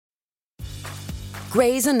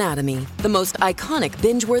Grey's Anatomy, the most iconic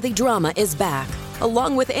binge-worthy drama, is back,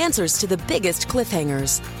 along with answers to the biggest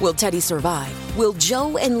cliffhangers. Will Teddy survive? Will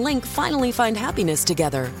Joe and Link finally find happiness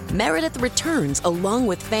together? Meredith returns along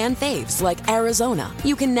with fan faves like Arizona.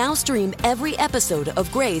 You can now stream every episode of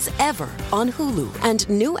Grey's ever on Hulu, and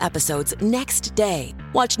new episodes next day.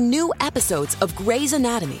 Watch new episodes of Grey's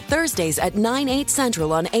Anatomy Thursdays at 9/8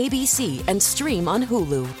 Central on ABC and stream on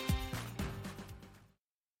Hulu.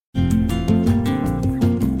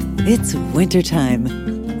 It's wintertime.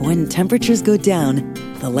 When temperatures go down,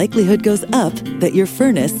 the likelihood goes up that your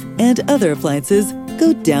furnace and other appliances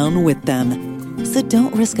go down with them. So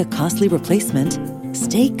don't risk a costly replacement.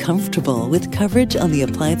 Stay comfortable with coverage on the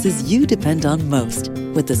appliances you depend on most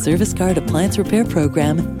with the Service Guard Appliance Repair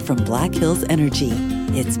Program from Black Hills Energy.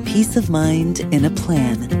 It's peace of mind in a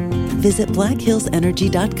plan. Visit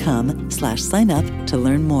blackhillsenergy.com/sign up to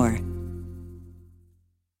learn more.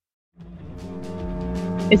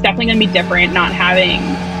 It's definitely going to be different not having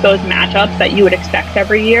those matchups that you would expect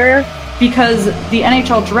every year. Because the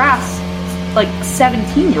NHL drafts like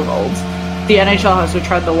 17-year-olds. The NHL has to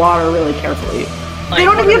tread the water really carefully. They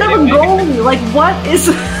don't even have a goalie. Like, what is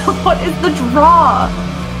the draw?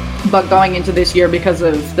 But going into this year because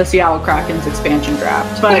of the Seattle Kraken's expansion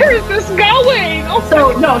draft. But where is this going?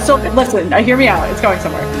 So listen, hear me out. It's going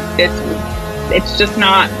somewhere. It's just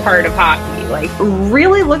not part of hockey. Like,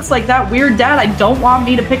 really looks like that weird dad I don't want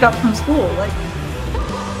me to pick up from school. Like,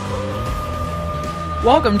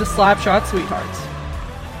 welcome to Slapshot Sweethearts.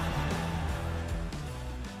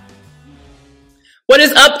 What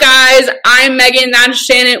is up, guys? I'm Megan. That's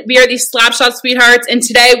Shannon. We are the Slapshot Sweethearts, and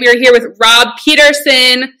today we are here with Rob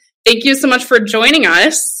Peterson. Thank you so much for joining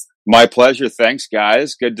us. My pleasure. Thanks,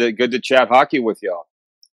 guys. Good to chat hockey with y'all.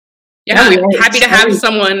 Yeah, happy to have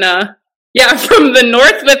someone from the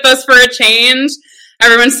north with us for a change.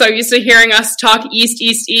 Everyone's so used to hearing us talk east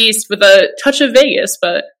with a touch of Vegas,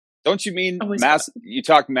 but don't you mean Mass? You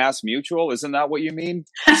talk Mass Mutual? Isn't that what you mean?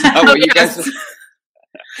 Isn't that what you guys?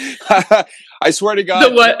 I swear to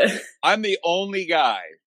God, I'm the only guy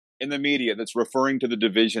in the media that's referring to the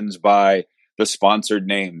divisions by the sponsored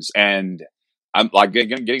names, and I'm like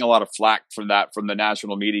getting a lot of flack from the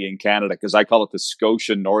national media in Canada because I call it the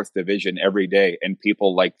Scotia North Division every day, and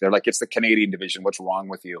people they're like, it's the Canadian division. What's wrong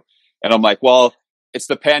with you? And I'm like, well, it's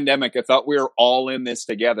the pandemic. I thought we were all in this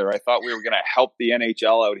together. I thought we were going to help the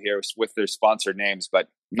NHL out here with their sponsored names, but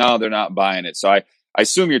no, they're not buying it. So I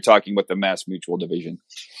assume you're talking about the Mass Mutual division.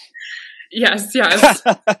 Yes. Yeah, I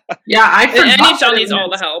forgot. The NHL needs all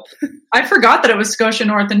the help. I forgot that it was Scotia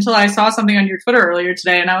North until I saw something on your Twitter earlier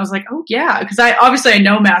today, and I was like, oh yeah, because I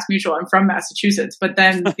know Mass Mutual. I'm from Massachusetts, but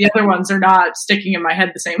then the other ones are not sticking in my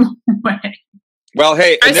head the same way. Well,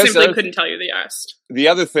 hey, I simply couldn't tell you the rest. The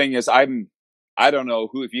other thing is, I don't know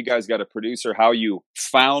if you guys got a producer, how you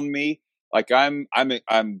found me. Like I'm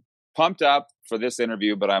pumped up for this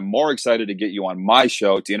interview, but I'm more excited to get you on my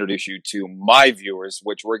show to introduce you to my viewers,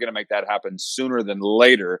 which we're going to make that happen sooner than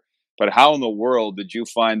later. But how in the world did you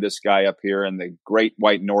find this guy up here in the Great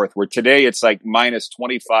White North, where today it's like minus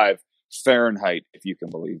 25 Fahrenheit, if you can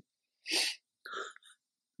believe?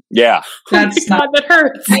 Yeah. That's God, that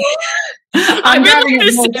hurts. I'm in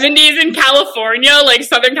the 70s in California, like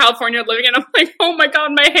Southern California living, and I'm like, oh my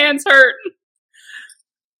God, my hands hurt.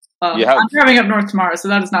 I'm driving up north tomorrow, so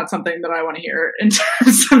that is not something that I want to hear in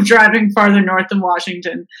terms of driving farther north than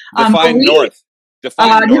Washington. Define north.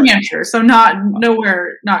 New Hampshire, so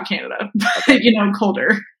nowhere, not Canada, but,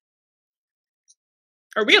 colder.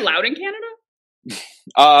 Are we allowed in Canada?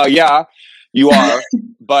 Yeah, you are,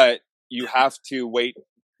 but you have to wait.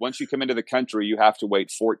 Once you come into the country, you have to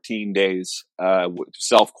wait 14 days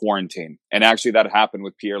self-quarantine. And actually, that happened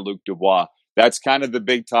with Pierre-Luc Dubois. That's kind of the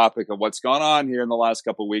big topic of what's gone on here in the last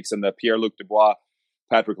couple of weeks in the Pierre-Luc Dubois,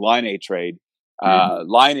 Patrick Laine trade.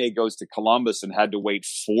 Laine goes to Columbus and had to wait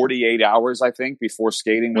 48 hours, I think, before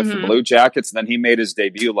skating with the Blue Jackets. And then he made his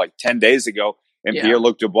debut like 10 days ago. And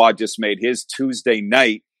Pierre-Luc Dubois just made his Tuesday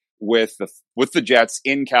night with the Jets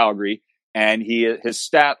in Calgary. And his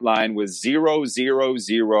stat line was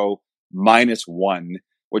 0-0-0-1,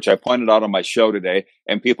 which I pointed out on my show today.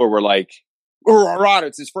 And people were like, Rod,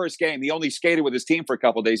 it's his first game. He only skated with his team for a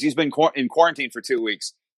couple of days. He's been in quarantine for 2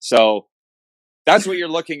 weeks. So that's what you're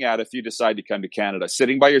looking at if you decide to come to Canada,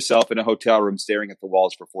 sitting by yourself in a hotel room staring at the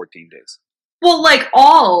walls for 14 days. Well, like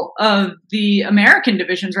all of the American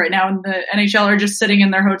divisions right now in the NHL are just sitting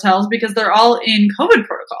in their hotels because they're all in COVID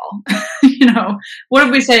protocol. What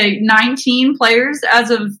did we say? 19 players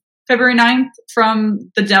as of February 9th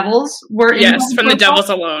from the Devils were in Yes, from the Devils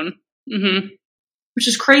alone. Mm-hmm. Which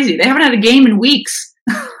is crazy. They haven't had a game in weeks.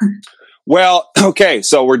 Well, okay,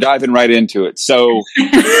 so we're diving right into it. So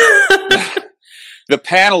the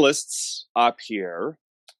panelists up here,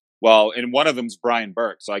 well, and one of them's Brian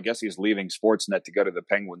Burke, so I guess he's leaving Sportsnet to go to the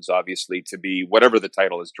Penguins, obviously, to be whatever the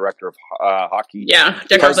title is, director of hockey. Yeah,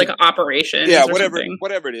 director of like operations. Yeah, or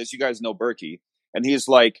whatever it is. You guys know Berkey, and he's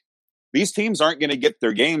like, these teams aren't going to get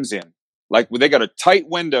their games in. Like, they got a tight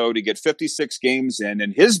window to get 56 games in,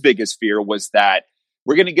 and his biggest fear was that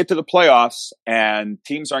we're going to get to the playoffs, and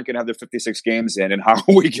teams aren't going to have their 56 games in, and how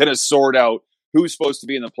are we going to sort out who's supposed to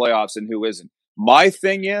be in the playoffs and who isn't? My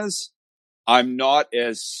thing is, I'm not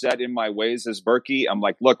as set in my ways as Berkey. I'm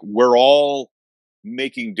like, look, we're all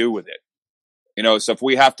making do with it. You know, so if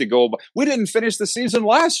we have to go, we didn't finish the season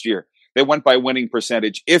last year. They went by winning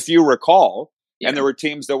percentage, if you recall. Yeah. And there were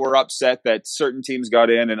teams that were upset that certain teams got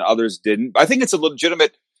in and others didn't. I think it's a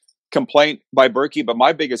legitimate complaint by Berkey, but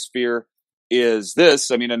my biggest fear is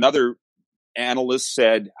this. I mean, another analyst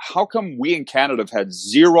said, how come we in Canada have had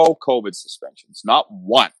 0 COVID suspensions? Not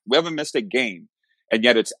one. We haven't missed a game. And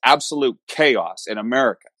yet it's absolute chaos in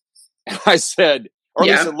America. And I said, or at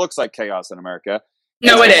least it looks like chaos in America.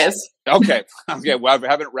 No, it is. Okay. Well, I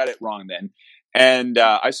haven't read it wrong then. And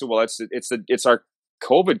I said, well, it's our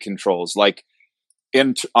COVID controls. Like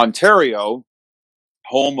in Ontario,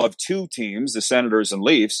 home of 2 teams, the Senators and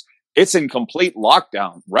Leafs, it's in complete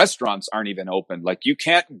lockdown. Restaurants aren't even open. Like, you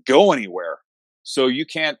can't go anywhere. So you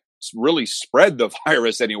can't really spread the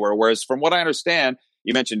virus anywhere. Whereas from what I understand,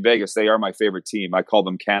 you mentioned Vegas. They are my favorite team. I call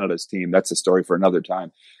them Canada's team. That's a story for another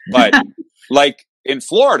time. But like in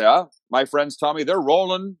Florida, my friends tell me they're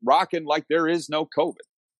rocking like there is no COVID.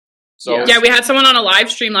 So yeah, we had someone on a live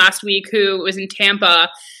stream last week who was in Tampa,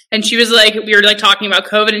 and she was like, we were like talking about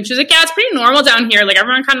COVID, and she was like, yeah, it's pretty normal down here. Like,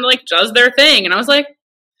 everyone kind of like does their thing. And I was like,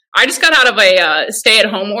 I just got out of a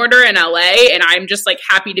stay-at-home order in LA, and I'm just like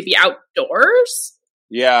happy to be outdoors.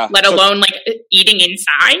 Yeah. Let alone like eating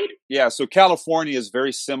inside. Yeah. So California is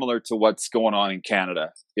very similar to what's going on in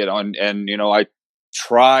Canada, you know, and you know, I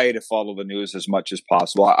try to follow the news as much as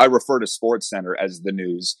possible. I refer to SportsCenter as the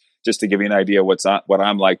news just to give you an idea what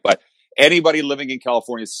I'm like. But anybody living in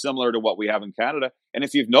California is similar to what we have in Canada. And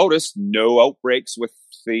if you've noticed, no outbreaks with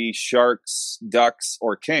the Sharks, Ducks,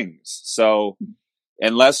 or Kings. So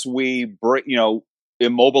unless we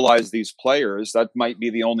immobilize these players, that might be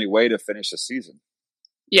the only way to finish the season.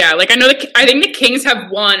 Yeah, like I think the Kings have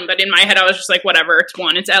won, but in my head I was just like, whatever, it's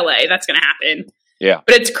won, it's LA, that's going to happen. Yeah.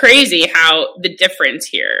 But it's crazy how the difference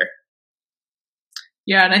here.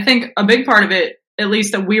 Yeah, and I think a big part of it, at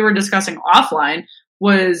least that we were discussing offline,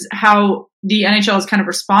 was how the NHL is kind of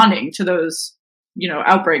responding to those,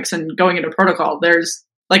 outbreaks and going into protocol. There's,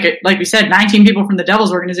 like we said, 19 people from the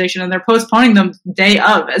Devils organization, and they're postponing them day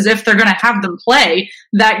of, as if they're going to have them play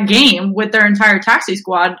that game with their entire taxi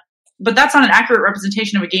squad. But that's not an accurate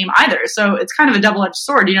representation of a game either. So it's kind of a double-edged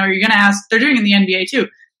sword. You're going to ask, they're doing it in the NBA too.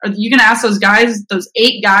 Are you going to ask those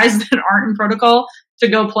 8 guys that aren't in protocol to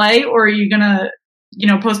go play, or are you going to,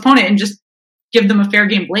 postpone it and just give them a fair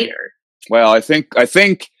game later? Well, I think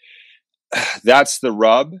that's the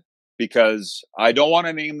rub, because I don't want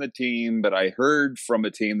to name the team, but I heard from a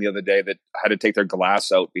team the other day that had to take their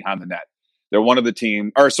glass out behind the net. They're one of the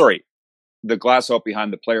the glass out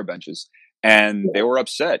behind the player benches. And they were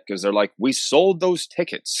upset because they're like, we sold those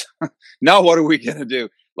tickets. Now what are we going to do?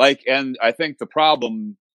 And I think the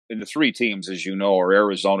problem in the 3 teams, as you know, are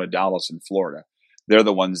Arizona, Dallas, and Florida. They're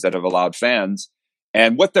the ones that have allowed fans.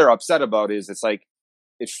 And what they're upset about is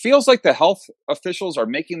it feels like the health officials are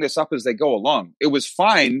making this up as they go along. It was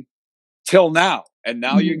fine till now. And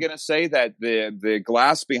now you're going to say that the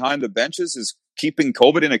glass behind the benches is keeping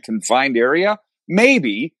COVID in a confined area?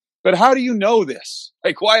 Maybe. But how do you know this?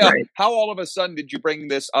 Why? Right. How all of a sudden did you bring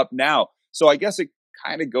this up now? So I guess it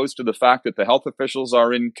kind of goes to the fact that the health officials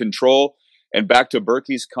are in control. And back to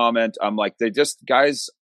Berkey's comment, I'm like,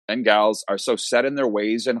 guys and gals are so set in their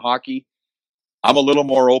ways in hockey. I'm a little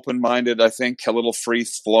more open-minded, I think, a little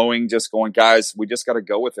free-flowing, just going, guys, we just got to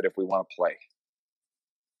go with it if we want to play.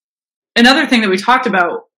 Another thing that we talked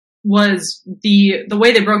about was the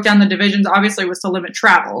way they broke down the divisions, obviously, was to limit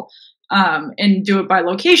travel. And do it by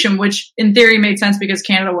location, which in theory made sense because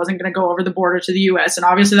Canada wasn't going to go over the border to the U.S. And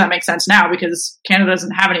obviously that makes sense now because Canada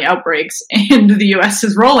doesn't have any outbreaks and the U.S.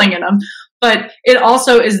 is rolling in them. But it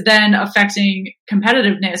also is then affecting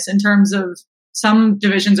competitiveness in terms of some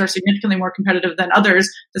divisions are significantly more competitive than others.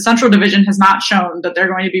 The Central Division has not shown that they're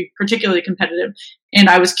going to be particularly competitive. And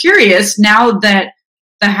I was curious, now that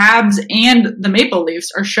the Habs and the Maple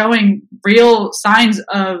Leafs are showing real signs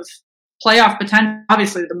of playoff potential.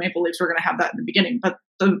 Obviously, the Maple Leafs were going to have that in the beginning, but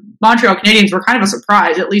the Montreal Canadiens were kind of a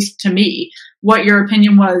surprise, at least to me, what your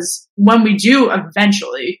opinion was when we do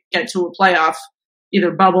eventually get to a playoff,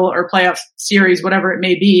 either bubble or playoff series, whatever it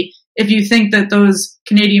may be, if you think that those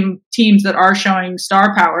Canadian teams that are showing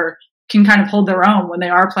star power can kind of hold their own when they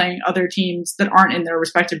are playing other teams that aren't in their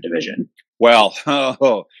respective division. Well,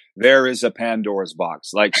 there is a Pandora's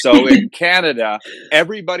box. Like, so in Canada,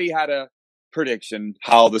 everybody had a prediction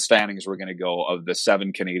how the standings were going to go of the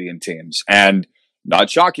 7 Canadian teams. And not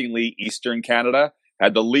shockingly, Eastern Canada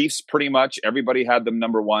had the Leafs pretty much. Everybody had them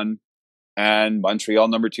number 1 and Montreal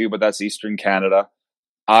number 2, but that's Eastern Canada.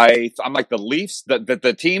 I'm like the Leafs,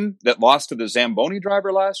 the team that lost to the Zamboni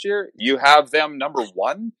driver last year, you have them number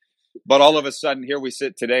 1. But all of a sudden, here we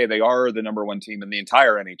sit today, they are the number 1 team in the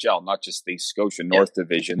entire NHL, not just the Scotia North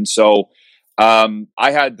Division. So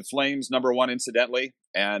I had the Flames number 1, incidentally,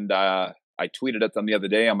 and I tweeted at them the other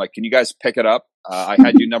day. I'm like, can you guys pick it up? I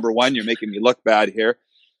had you number 1. You're making me look bad here.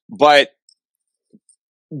 But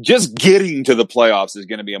just getting to the playoffs is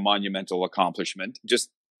going to be a monumental accomplishment, just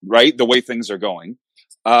right, the way things are going.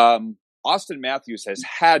 Austin Matthews has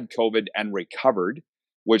had COVID and recovered,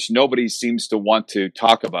 which nobody seems to want to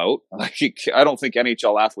talk about. I don't think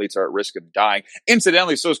NHL athletes are at risk of dying.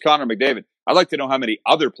 Incidentally, so is Connor McDavid. I'd like to know how many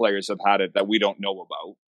other players have had it that we don't know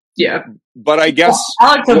about. Yeah. But I guess...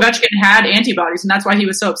 Well, Alex Ovechkin had antibodies, and that's why he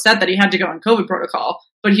was so upset that he had to go in COVID protocol.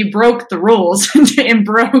 But he broke the rules and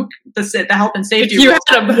broke the health and safety rules. You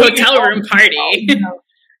had a hotel room party.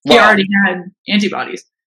 He already had antibodies.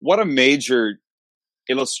 What a major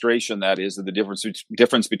illustration that is of the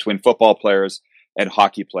difference between football players and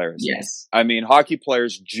hockey players. Yes. I mean, hockey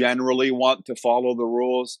players generally want to follow the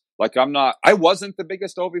rules. Like I wasn't the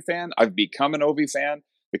biggest Ovi fan. I've become an Ovi fan.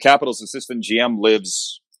 The Capitals assistant GM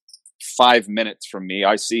lives 5 minutes from me.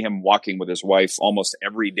 I see him walking with his wife almost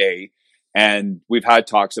every day. And we've had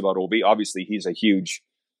talks about Ovi. Obviously, he's a huge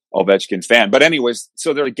Ovechkin fan. But anyways,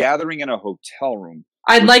 so they're gathering in a hotel room.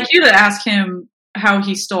 I'd like you to ask him how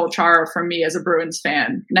he stole Chara from me as a Bruins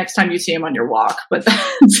fan next time you see him on your walk, but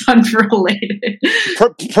that's unrelated.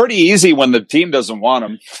 Pretty easy when the team doesn't want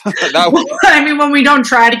him. I mean, when we don't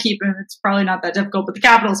try to keep him, it's probably not that difficult, but the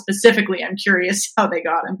Capitals specifically, I'm curious how they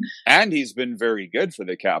got him. And he's been very good for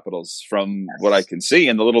the Capitals from what I can see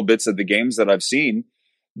in the little bits of the games that I've seen.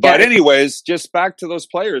 But anyways, just back to those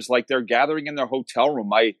players, like they're gathering in their hotel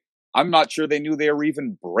room. I'm not sure they knew they were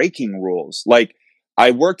even breaking rules. Like,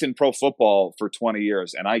 I worked in pro football for 20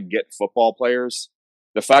 years, and I get football players.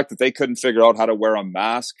 The fact that they couldn't figure out how to wear a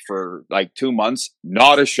mask for like 2 months,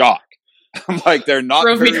 not a shock. I'm like, they're not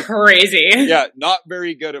drove me crazy. Yeah, not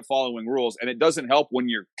very good at following rules. And it doesn't help when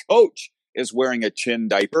your coach is wearing a chin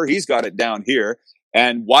diaper. He's got it down here.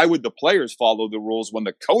 And why would the players follow the rules when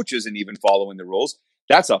the coach isn't even following the rules?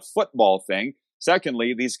 That's a football thing.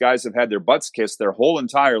 Secondly, these guys have had their butts kissed their whole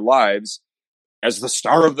entire lives as the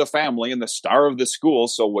star of the family and the star of the school.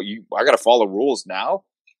 So I got to follow rules now?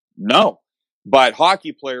 No. But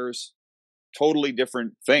hockey players, totally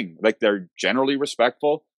different thing. Like, they're generally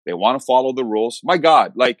respectful. They want to follow the rules. My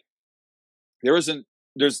God, like,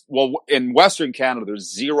 in Western Canada,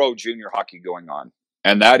 there's 0 junior hockey going on.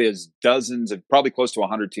 And that is dozens of, probably close to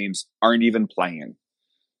 100 teams aren't even playing.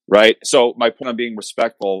 Right? So my point on being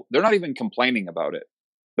respectful, they're not even complaining about it.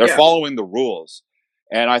 They're following the rules.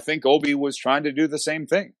 And I think Obi was trying to do the same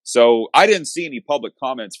thing. So I didn't see any public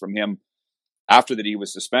comments from him after that he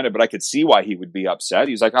was suspended, but I could see why he would be upset.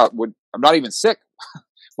 He's like, I'm not even sick.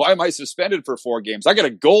 Why am I suspended for 4 games? I got a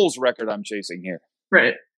goals record I'm chasing here.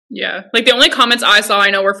 Right. Yeah. Like, the only comments I saw, I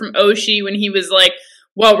know, were from Oshie when he was like,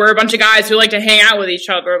 well, we're a bunch of guys who like to hang out with each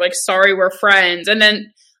other. Like, sorry, we're friends. And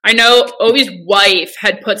then I know Ovi's wife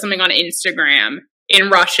had put something on Instagram in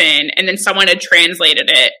Russian, and then someone had translated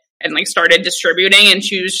it and like started distributing, and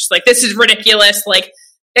she was just like, this is ridiculous. Like,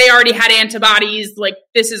 they already had antibodies. Like,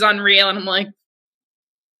 this is unreal. And I'm like,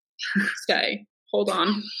 stay, hold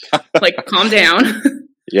on, like, calm down.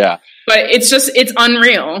 Yeah. But it's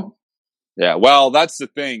unreal. Yeah. Well, that's the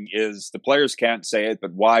thing, is the players can't say it,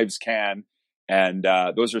 but wives can. And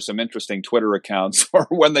those are some interesting Twitter accounts for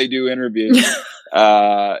when they do interviews.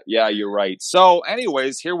 Yeah, you're right. So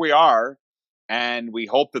anyways, here we are. And we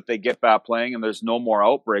hope that they get back playing and there's no more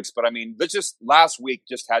outbreaks. But I mean, last week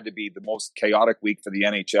just had to be the most chaotic week for the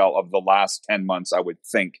NHL of the last 10 months, I would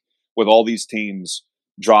think, with all these teams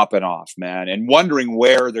dropping off, man, and wondering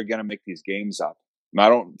where they're going to make these games up. I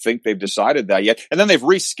don't think they've decided that yet. And then they've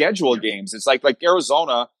rescheduled games. It's like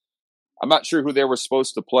Arizona. I'm not sure who they were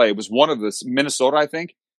supposed to play. It was one of the Minnesota, I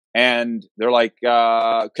think. And they're like,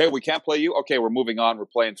 okay, we can't play you. Okay, we're moving on. We're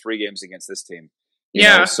playing 3 games against this team. You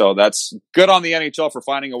know, so that's good on the NHL for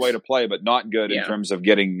finding a way to play, but not good in terms of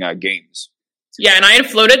getting games. Yeah, and I had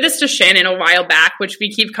floated this to Shannon a while back, which we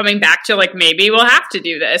keep coming back to, like, maybe we'll have to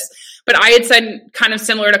do this. But I had said kind of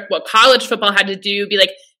similar to what college football had to do, be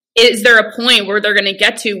like, is there a point where they're going to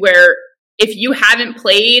get to where if you haven't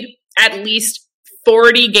played at least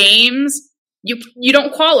 40 games, you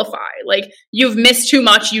don't qualify? Like, you've missed too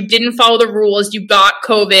much, you didn't follow the rules, you got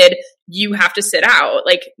COVID, you have to sit out.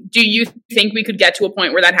 Like, do you think we could get to a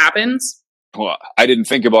point where that happens? Well, I didn't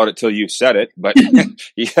think about it till you said it, but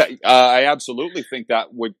yeah, I absolutely think that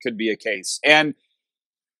could be a case. And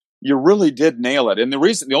you really did nail it. And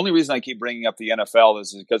the only reason I keep bringing up the NFL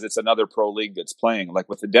is because it's another pro league that's playing. Like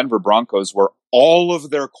with the Denver Broncos, where all of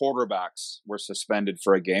their quarterbacks were suspended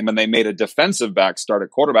for a game, and they made a defensive back start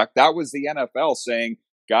at quarterback. That was the NFL saying,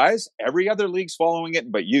 guys, every other league's following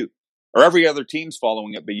it but you, or every other team's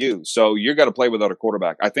following it but you. So you're going to play without a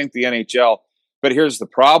quarterback. I think the NHL, but here's the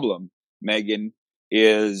problem, Megan,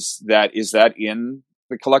 is that in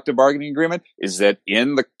the collective bargaining agreement? Is that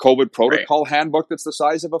in the COVID protocol handbook that's the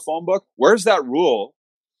size of a phone book? Where's that rule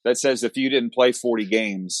that says if you didn't play 40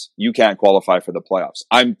 games, you can't qualify for the playoffs?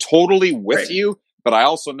 I'm totally with you, but I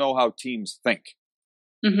also know how teams think.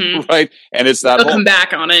 Mm-hmm. Right? And it's that they'll come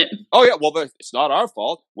back on it. Oh, yeah. Well, it's not our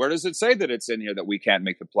fault. Where does it say that it's in here that we can't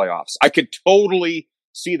make the playoffs? I could totally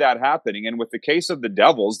see that happening. And with the case of the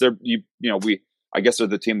Devils, I guess they're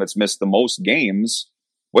the team that's missed the most games.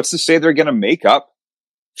 What's to say they're going to make up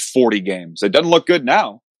 40 games? It doesn't look good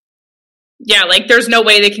now. Yeah, like there's no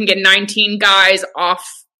way they can get 19 guys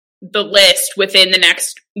off the list within the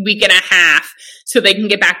next week and a half so they can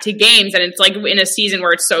get back to games. And it's like in a season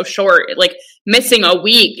where it's so short, like missing a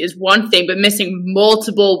week is one thing, but missing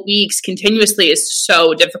multiple weeks continuously is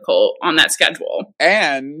so difficult on that schedule.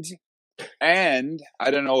 And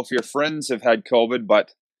I don't know if your friends have had COVID,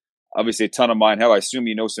 but obviously a ton of mine have. I assume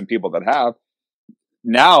you know some people that have.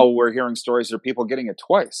 Now we're hearing stories of people getting it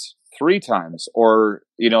twice, 3 times, or,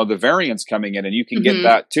 the variants coming in, and you can get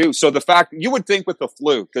that too. So the fact, you would think with the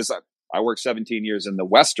flu, because I worked 17 years in the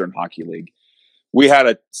Western Hockey League, we had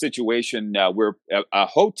a situation where a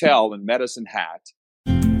hotel in Medicine Hat.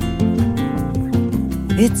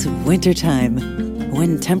 It's wintertime.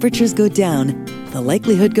 When temperatures go down, the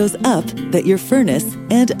likelihood goes up that your furnace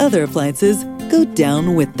and other appliances go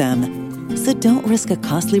down with them. So don't risk a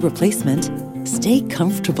costly replacement. Stay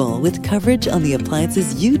comfortable with coverage on the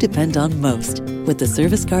appliances you depend on most with the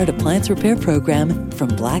Service Guard Appliance Repair Program from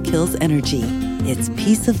Black Hills Energy. It's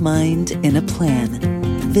peace of mind in a plan.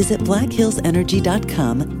 Visit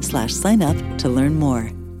blackhillsenergy.com/sign up to learn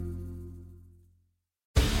more.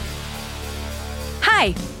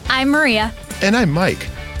 Hi, I'm Maria. And I'm Mike.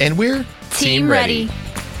 And we're Team Ready.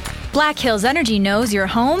 Black Hills Energy knows your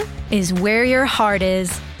home is where your heart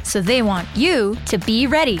is, so they want you to be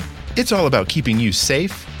ready. It's all about keeping you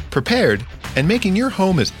safe, prepared, and making your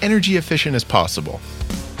home as energy efficient as possible.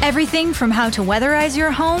 Everything from how to weatherize your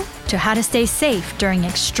home to how to stay safe during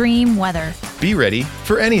extreme weather. Be ready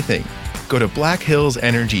for anything. Go to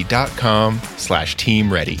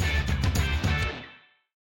blackhillsenergy.com/team ready.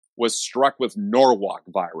 Was struck with Norwalk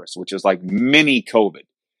virus, which is like mini COVID.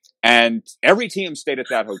 And every team stayed at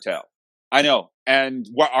that hotel. I know. And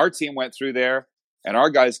our team went through there, and our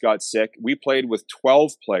guys got sick. We played with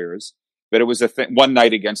 12 players, but it was one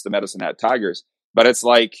night against the Medicine Hat Tigers. But it's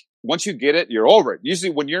like, once you get it, you're over it.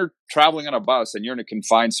 Usually when you're traveling on a bus and you're in a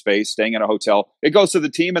confined space, staying in a hotel, it goes to the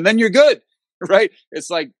team and then you're good, right?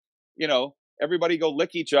 It's like, everybody go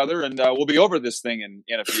lick each other and we'll be over this thing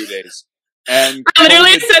in a few days. And I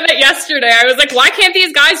literally said that yesterday. I was like, why can't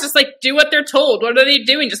these guys just do what they're told? What are they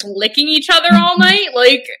doing? Just licking each other all night?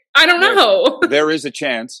 I don't know. There is a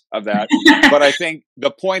chance of that. But I think the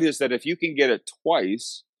point is that if you can get it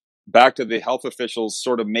twice, back to the health officials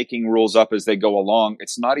sort of making rules up as they go along,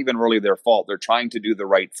 it's not even really their fault. They're trying to do the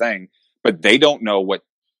right thing, but they don't know what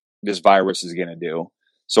this virus is going to do.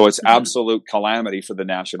 So it's absolute calamity for the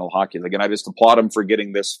National Hockey League. And I just applaud them for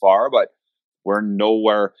getting this far, but we're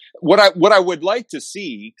nowhere. What I would like to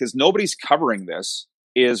see, because nobody's covering this,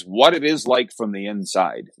 is what it is like from the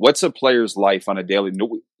inside. What's a player's life on a daily?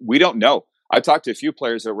 We don't know. I talked to a few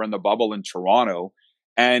players that were in the bubble in Toronto,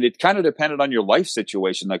 and it kind of depended on your life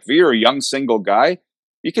situation. Like if you're a young single guy,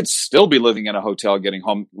 you could still be living in a hotel, getting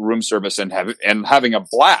home room service, and having a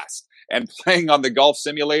blast, and playing on the golf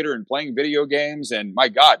simulator and playing video games. And my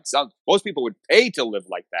God, most people would pay to live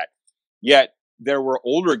like that. Yet there were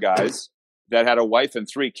older guys that had a wife and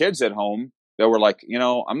 3 kids at home that were like,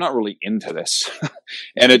 I'm not really into this.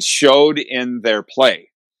 And it showed in their play.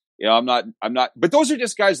 I'm not, but those are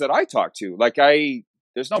just guys that I talk to.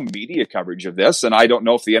 There's no media coverage of this. And I don't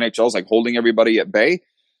know if the NHL is holding everybody at bay,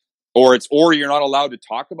 or you're not allowed to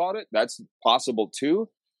talk about it. That's possible too.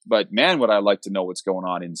 but man, would I like to know what's going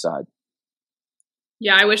on inside.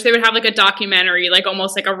 Yeah, I wish they would have like a documentary, like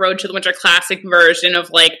almost like a Road to the Winter Classic version of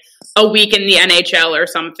like a week in the NHL or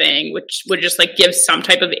something, which would just like give some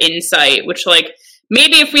type of insight, which like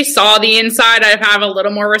maybe if we saw the inside, I'd have a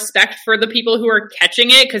little more respect for the people who are catching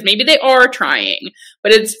it, because maybe they are trying.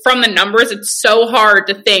 But it's from the numbers, it's so hard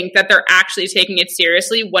to think that they're actually taking it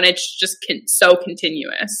seriously when it's just so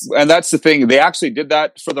continuous. And that's the thing. They actually did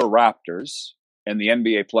that for the Raptors in the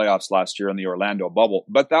NBA playoffs last year in the Orlando bubble.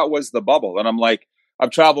 But that was the bubble. And I'm like, I've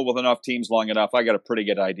traveled with enough teams long enough. I got a pretty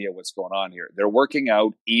good idea what's going on here. They're working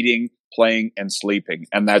out, eating, playing, and sleeping.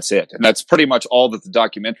 And that's it. And that's pretty much all that the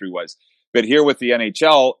documentary was. But here with the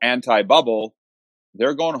NHL anti-bubble,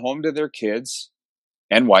 they're going home to their kids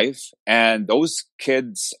and wife. And those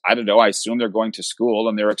kids, I don't know, I assume they're going to school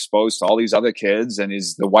and they're exposed to all these other kids. And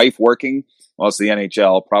is the wife working? Well, it's the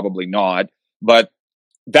NHL, probably not. But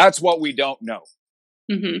that's what we don't know.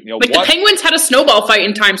 Mm-hmm. You know, like the Penguins had a snowball fight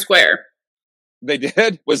in Times Square. They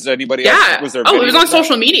did? Was anybody else? Yeah. Was there it was on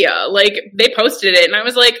social media. Like, they posted it, and I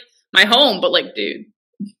was like, my home, but like, dude.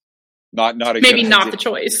 Not a maybe not the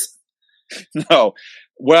choice. No.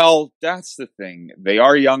 Well, that's the thing. They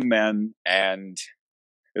are young men, and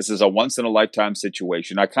this is a once-in-a-lifetime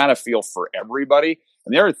situation. I kind of feel for everybody.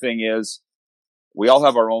 And the other thing is, we all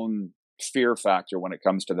have our own fear factor when it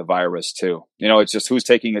comes to the virus, too. You know, it's just who's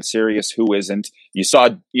taking it serious, who isn't. You saw,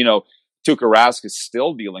 you know, Tuukka Rask is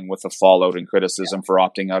still dealing with the fallout and criticism for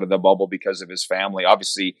opting out of the bubble because of his family.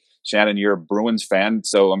 Obviously, Shannon, you're a Bruins fan,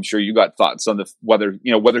 so I'm sure you got thoughts on whether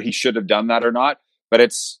he should have done that or not. But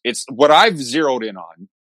it's what I've zeroed in on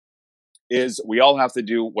is we all have to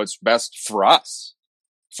do what's best for us.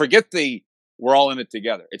 Forget we're all in it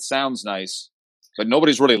together. It sounds nice, but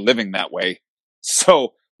nobody's really living that way.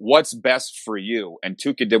 So what's best for you? And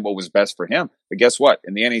Tuukka did what was best for him. But guess what?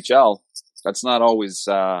 In the NHL, that's not always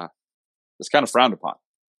it's kind of frowned upon.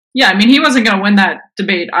 Yeah, I mean, he wasn't going to win that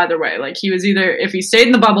debate either way. Like, he was either, if he stayed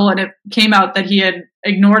in the bubble and it came out that he had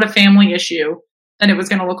ignored a family issue, then it was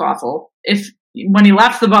going to look awful. When he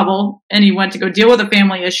left the bubble and he went to go deal with a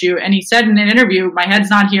family issue and he said in an interview, my head's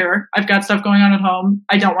not here, I've got stuff going on at home,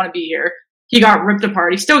 I don't want to be here, he got ripped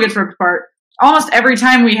apart. He still gets ripped apart. Almost every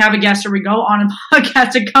time we have a guest or we go on a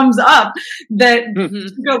podcast, it comes up that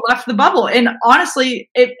Tuukka left the bubble. And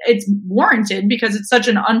honestly, it's warranted because it's such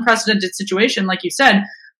an unprecedented situation, like you said.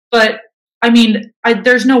 But I mean,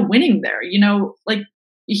 there's no winning there. You know, like,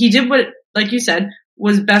 he did what, like you said,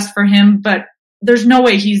 was best for him, but there's no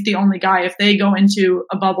way he's the only guy. If they go into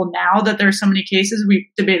a bubble now that there's so many cases,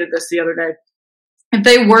 we debated this the other day. If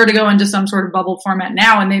they were to go into some sort of bubble format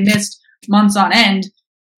now and they missed months on end,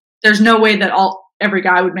 there's no way that every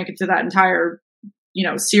guy would make it to that entire, you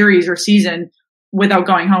know, series or season without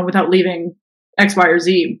going home, without leaving X, Y, or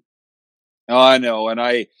Z. Oh, I know.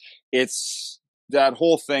 And it's that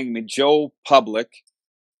whole thing. I mean, Joe Public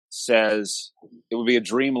says it would be a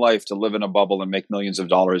dream life to live in a bubble and make millions of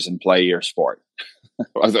dollars and play your sport.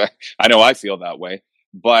 I know I feel that way,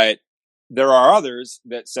 but there are others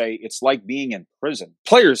that say it's like being in prison.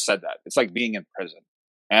 Players said that. It's like being in prison.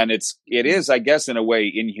 And it is, I guess, in a way,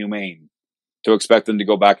 inhumane to expect them to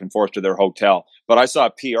go back and forth to their hotel. But I saw a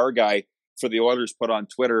PR guy for the Oilers put on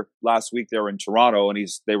Twitter last week. They were in Toronto, and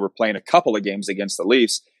they were playing a couple of games against the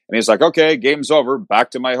Leafs. And he's like, okay, game's over.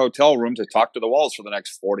 Back to my hotel room to talk to the walls for the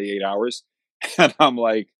next 48 hours. And I'm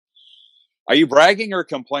like, are you bragging or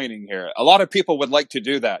complaining here? A lot of people would like to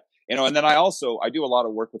do that. You know, and then I do a lot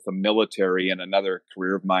of work with the military and another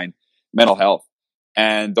career of mine, mental health.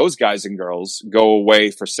 And those guys and girls go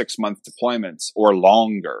away for 6-month deployments or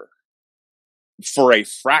longer for a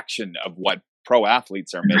fraction of what pro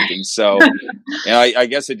athletes are making. So I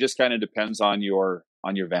guess it just kind of depends on your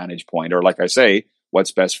vantage point, or like I say,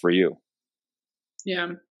 what's best for you. Yeah,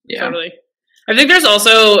 totally. I think there's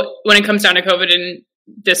also, when it comes down to COVID and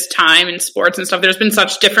this time in sports and stuff, there's been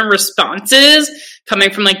such different responses coming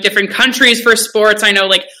from like different countries for sports. I know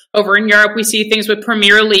like over in Europe, we see things with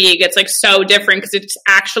Premier League. It's like so different because it's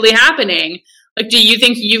actually happening. Like, do you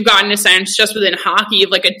think you've gotten a sense just within hockey of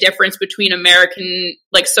like a difference between American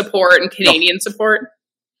like support and Canadian support?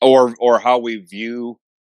 Or how we view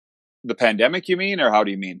the pandemic, you mean? Or how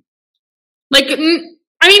do you mean? Like,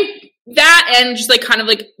 I mean, that and just like kind of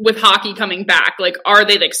like with hockey coming back, like, are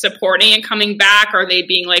they like supporting it coming back? Are they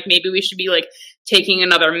being like, maybe we should be like taking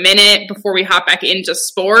another minute before we hop back into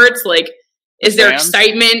sports? Like, is there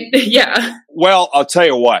excitement? Yeah. Well, I'll tell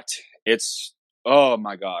you what, oh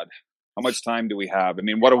my God, how much time do we have? I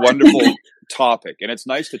mean, what a wonderful topic. And it's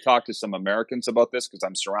nice to talk to some Americans about this because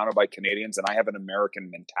I'm surrounded by Canadians and I have an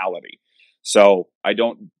American mentality. So I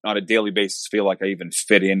don't, on a daily basis, feel like I even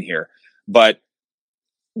fit in here. But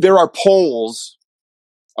there are polls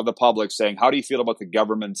of the public saying, how do you feel about the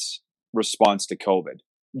government's response to COVID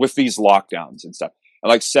with these lockdowns and stuff? And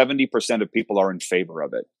like 70% of people are in favor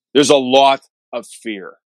of it. There's a lot of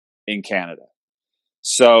fear in Canada.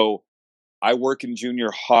 So I work in junior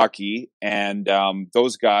hockey, and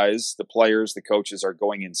those guys, the players, the coaches are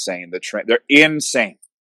going insane. They're insane.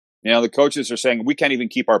 You know, the coaches are saying, we can't even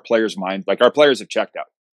keep our players' mind. Like, our players have checked out.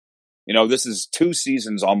 You know, this is 2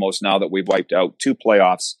 seasons almost now that we've wiped out, 2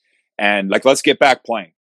 playoffs, and like, let's get back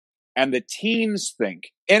playing. And the teams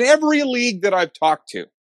think, in every league that I've talked to,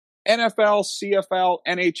 NFL, CFL,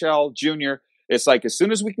 NHL, junior, it's like, as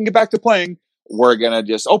soon as we can get back to playing, we're going to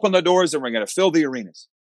just open the doors and we're going to fill the arenas.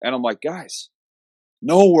 And I'm like, guys,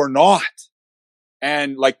 no, we're not.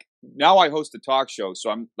 And like, now I host a talk show. So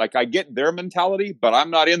I'm like, I get their mentality, but I'm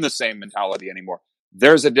not in the same mentality anymore.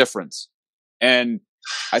 There's a difference. And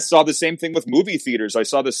I saw the same thing with movie theaters. I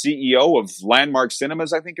saw the CEO of Landmark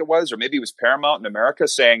Cinemas, I think it was, or maybe it was Paramount in America,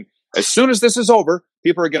 saying, as soon as this is over,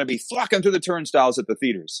 people are going to be flocking through the turnstiles at the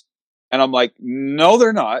theaters. And I'm like, no,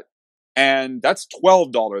 they're not. And that's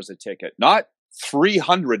 $12 a ticket, not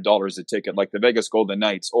 $300 a ticket like the Vegas Golden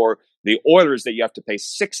Knights or the Oilers that you have to pay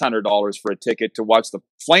 $600 for a ticket to watch the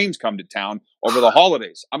Flames come to town over the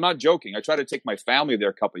holidays. I'm not joking. I tried to take my family there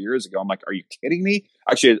a couple of years ago. I'm like, are you kidding me?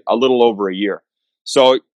 Actually, a little over a year.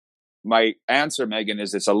 So my answer, Megan,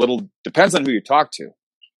 is it's a little, depends on who you talk to.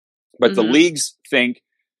 But the leagues think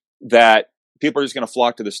that people are just going to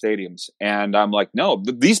flock to the stadiums. And I'm like, no,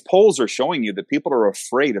 these polls are showing you that people are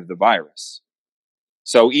afraid of the virus.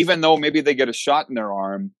 So even though maybe they get a shot in their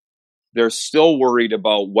arm, they're still worried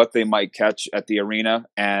about what they might catch at the arena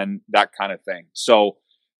and that kind of thing. So,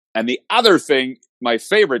 and the other thing, my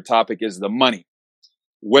favorite topic is the money.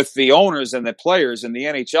 With the owners and the players in the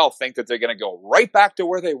NHL think that they're going to go right back to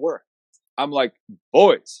where they were. I'm like,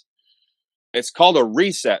 boys, it's called a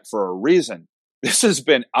reset for a reason. This has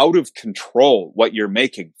been out of control, what you're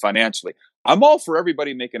making financially. I'm all for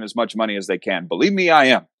everybody making as much money as they can. Believe me, I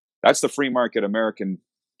am. That's the free market American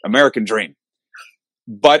dream.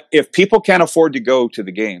 But if people can't afford to go to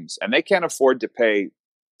the games and they can't afford to pay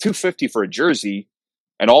 $250 for a jersey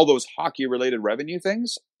and all those hockey related revenue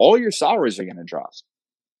things, all your salaries are going to drop.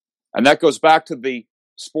 And that goes back to the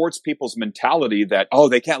sports people's mentality that, oh,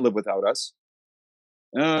 they can't live without us.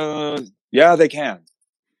 Yeah, they can.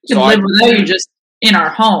 So live without you just in our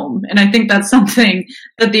home. And I think that's something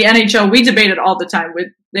that the NHL, we debate it all the time with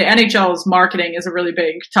the NHL's marketing is a really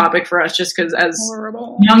big topic for us just because as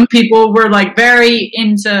young people, we're like very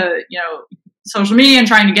into, you know, social media and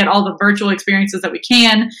trying to get all the virtual experiences that we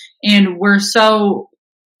can. And we're so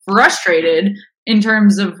frustrated in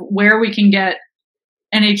terms of where we can get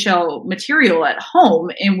NHL material at home.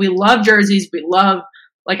 And we love jerseys. We love,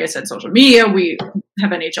 like I said, social media. We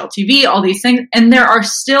have NHL TV, all these things. And there are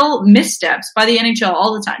still missteps by the NHL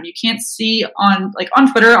all the time. You can't see on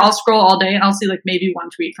Twitter, I'll scroll all day and I'll see like maybe one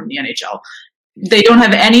tweet from the NHL. They don't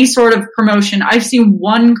have any sort of promotion. I've seen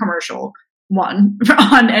one commercial, on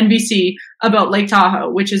NBC about Lake Tahoe,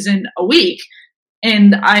 which is in a week.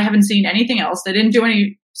 And I haven't seen anything else. They didn't do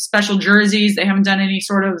any special jerseys. They haven't done any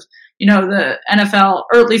sort of, you know, the NFL,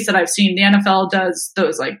 or at least that I've seen, the NFL does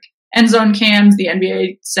those like end zone cams. The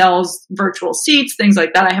NBA sells virtual seats, things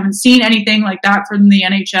like that. I haven't seen anything like that from the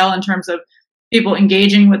NHL in terms of people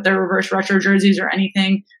engaging with their reverse retro jerseys or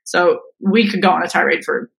anything. So we could go on a tirade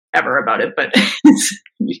forever about it, but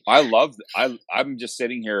I'm just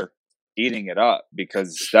sitting here eating it up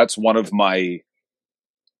because that's one of my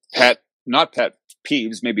not pet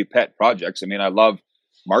peeves, maybe pet projects. I mean, I love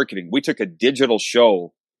marketing. We took a digital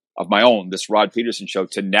show of my own, this Rod Peterson show,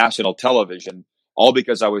 to national television, all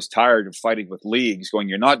because I was tired of fighting with leagues going,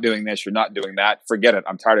 you're not doing this, you're not doing that. Forget it.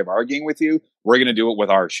 I'm tired of arguing with you. We're going to do it with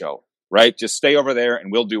our show, right? Just stay over there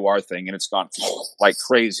and we'll do our thing. And it's gone like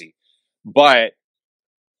crazy. But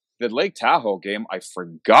the Lake Tahoe game, I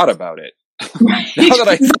forgot about it.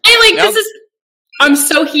 I'm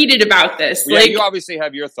so heated about this. Yeah, you obviously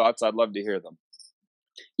have your thoughts. I'd love to hear them.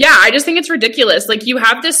 Yeah, I just think it's ridiculous. Like, you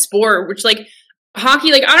have this sport, which, like,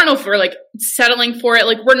 hockey, like, I don't know if we're, like, settling for it.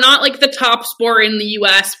 Like, we're not, like, the top sport in the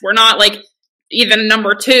U.S. We're not, like, even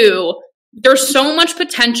number 2. There's so much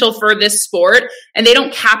potential for this sport, and they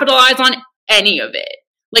don't capitalize on any of it.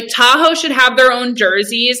 Like, Tahoe should have their own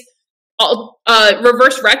jerseys.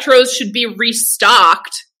 Reverse retros should be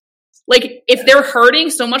restocked. Like, if they're hurting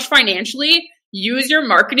so much financially, use your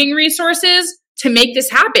marketing resources to make this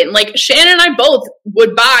happen. Like, Shannon and I both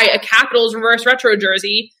would buy a Capitals reverse retro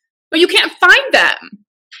jersey, but you can't find them.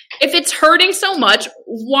 If it's hurting so much,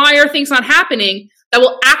 why are things not happening that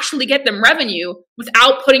will actually get them revenue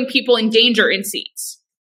without putting people in danger in seats?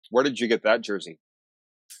 Where did you get that jersey?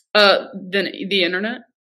 The internet.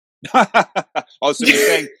 Oh, so you're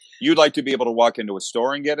saying you'd like to be able to walk into a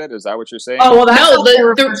store and get it? Is that what you're saying? Oh, well, that's No, the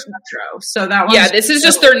reverse retro. So that one. Yeah, this is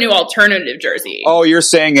just their new alternative jersey. Oh, you're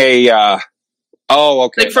saying okay.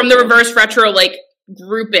 Like from the reverse retro, like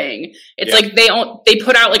grouping. It's like they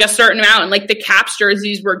put out like a certain amount, and like the Caps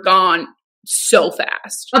jerseys were gone so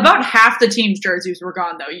fast. About half the team's jerseys were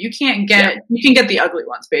gone, though. You can get the ugly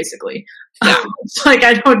ones, basically. Yeah. It's like,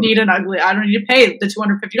 I don't need to pay the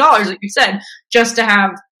 $250, like you said, just to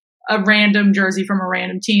have a random jersey from a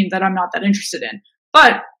random team that I'm not that interested in.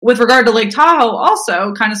 But with regard to Lake Tahoe,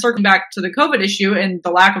 also kind of circling back to the COVID issue and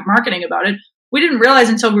the lack of marketing about it, we didn't realize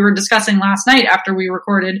until we were discussing last night after we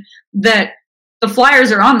recorded that the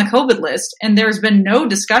Flyers are on the COVID list, and there's been no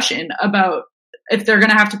discussion about if they're going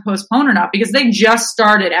to have to postpone or not, because they just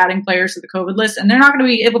started adding players to the COVID list, and they're not going to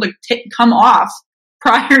be able to come off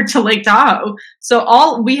prior to Lake Tahoe. So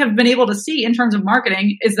all we have been able to see in terms of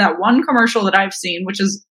marketing is that one commercial that I've seen, which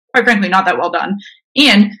is quite frankly not that well done,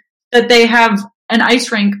 and that they have an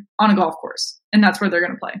ice rink on a golf course, and that's where they're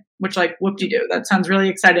going to play, which, like, whoop-de-doo. That sounds really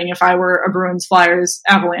exciting if I were a Bruins, Flyers,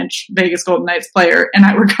 Avalanche, Vegas Golden Knights player and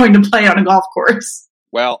I were going to play on a golf course.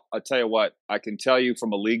 Well, I'll tell you what, I can tell you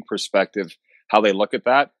from a league perspective, how they look at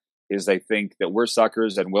that is they think that we're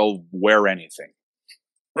suckers and we'll wear anything,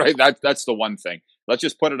 right? That's the one thing. Let's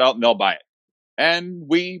just put it out and they'll buy it. And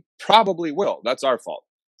we probably will. That's our fault.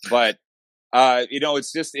 But,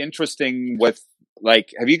 it's just interesting with,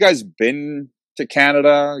 like, have you guys been to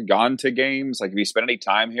Canada, gone to games? Like, have you spent any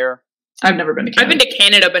time here? I've never been to Canada. I've been to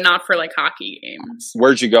Canada, but not for like hockey games.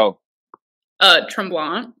 Where'd you go?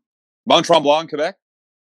 Tremblant. Mont Tremblant, Quebec?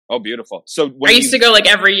 Oh, beautiful. So I used to go like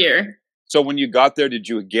every year. So when you got there, did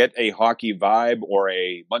you get a hockey vibe or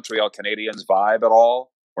a Montreal Canadiens vibe at all,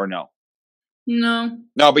 or no? No,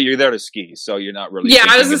 but you're there to ski, so you're not really. Yeah,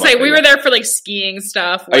 I was gonna say we were there for like skiing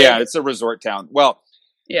stuff. Oh, yeah, it's a resort town. Well,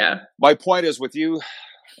 yeah. My point is with you,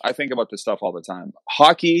 I think about this stuff all the time.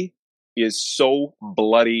 Hockey is so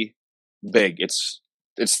bloody big. It's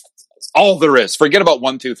all there is. Forget about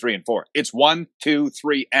 1, 2, 3, and 4. It's 1, 2,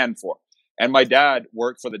 3, and 4. And my dad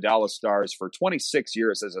worked for the Dallas Stars for 26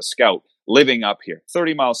 years as a scout, living up here,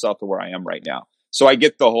 30 miles south of where I am right now. So I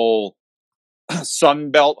get the whole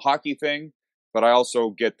Sun Belt hockey thing, but I also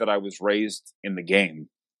get that I was raised in the game.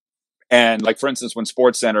 And like, for instance, when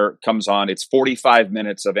SportsCenter comes on, it's 45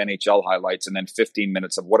 minutes of NHL highlights and then 15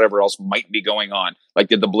 minutes of whatever else might be going on. Like,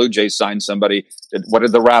 did the Blue Jays sign somebody? What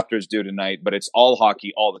did the Raptors do tonight? But it's all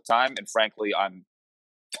hockey all the time. And frankly, I'm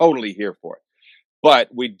totally here for it. But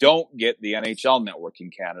we don't get the NHL network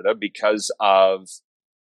in Canada because of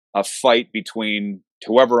a fight between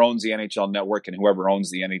whoever owns the NHL network and whoever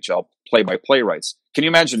owns the NHL play-by-play rights. Can you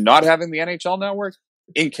imagine not having the NHL network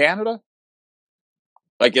in Canada?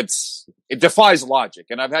 Like, it defies logic.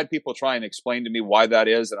 And I've had people try and explain to me why that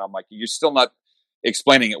is. And I'm like, you're still not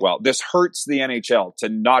explaining it well. This hurts the NHL to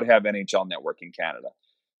not have NHL network in Canada.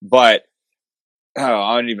 But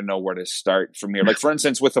I don't even know where to start from here. Like, for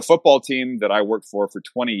instance, with the football team that I worked for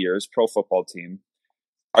 20 years, pro football team,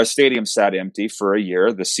 our stadium sat empty for a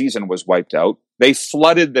year. The season was wiped out. They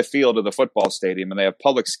flooded the field of the football stadium, and they have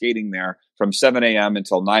public skating there from 7 a.m.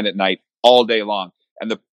 until 9 at night all day long.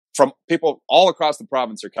 And from people all across the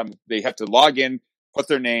province are coming. They have to log in, put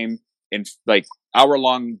their name in like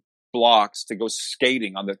hour-long blocks to go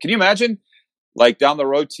skating on the. Can you imagine, like, down the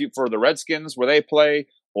road for the Redskins where they play,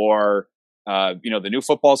 or the new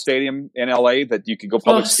football stadium in LA that you could go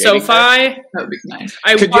public skating? SoFi. That would be nice.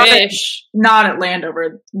 I wish. Not at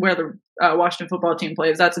Landover, where the Washington football team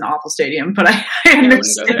plays. That's an awful stadium, but I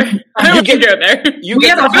understand. I don't want to go there.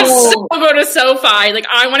 I'll go to SoFi. Like,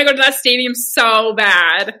 I want to go to that stadium so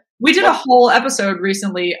bad. We did a whole episode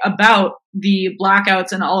recently about the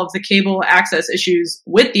blackouts and all of the cable access issues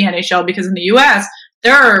with the NHL, because in the US,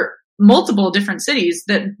 there are multiple different cities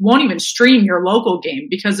that won't even stream your local game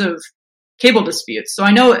because of cable disputes. So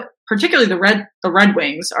I know particularly the Red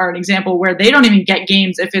Wings are an example where they don't even get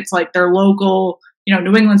games if it's like their local,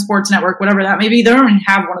 New England Sports Network, whatever that may be. They don't even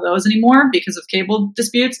have one of those anymore because of cable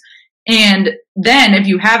disputes. And then if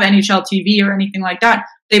you have NHL TV or anything like that,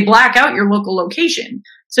 they black out your local location.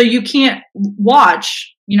 So you can't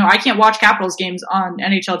watch, I can't watch Capitals games on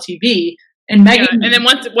NHL TV. And Megan, and then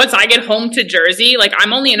once I get home to Jersey, like,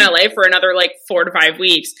 I'm only in LA for another like 4 to 5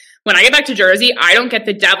 weeks. When I get back to Jersey, I don't get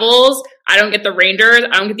the Devils, I don't get the Rangers,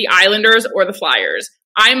 I don't get the Islanders or the Flyers.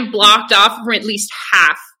 I'm blocked off from at least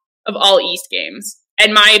half of all East games.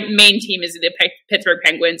 And my main team is the Pittsburgh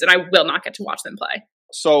Penguins, and I will not get to watch them play.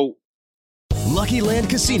 So Lucky Land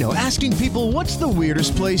Casino, asking people, what's the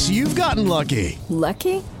weirdest place you've gotten lucky?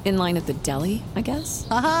 Lucky? In line at the deli, I guess?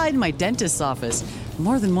 Aha, in my dentist's office.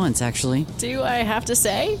 More than once, actually. Do I have to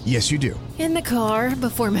say? Yes, you do. In the car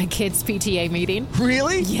before my kids' PTA meeting.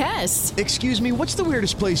 Really? Yes. Excuse me, what's the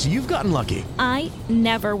weirdest place you've gotten lucky? I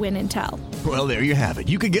never win and tell. Well, there you have it.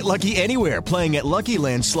 You can get lucky anywhere, playing at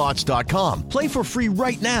LuckyLandSlots.com. Play for free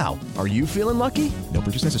right now. Are you feeling lucky? No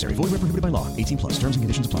purchase necessary. Void where prohibited by law. 18+. Terms and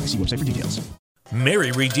conditions apply. See website for details.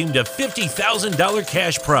 Mary redeemed a $50,000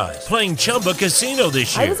 cash prize playing Chumba Casino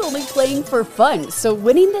this year. I was only playing for fun, so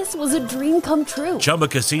winning this was a dream come true. Chumba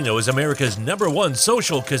Casino is America's #1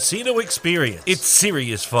 social casino experience. It's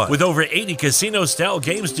serious fun. With over 80 casino-style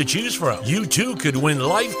games to choose from, you too could win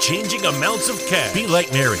life-changing amounts of cash. Be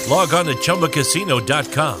like Mary. Log on to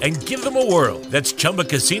ChumbaCasino.com and give them a whirl. That's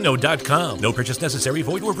ChumbaCasino.com. No purchase necessary.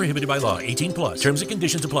 Void where prohibited by law. 18+. Terms and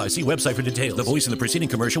conditions apply. See website for details. The voice in the preceding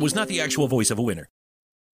commercial was not the actual voice of a winner.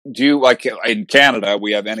 Do you, like in Canada,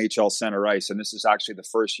 we have NHL Center Ice, and this is actually the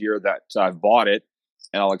first year that I've bought it,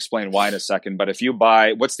 and I'll explain why in a second. But if you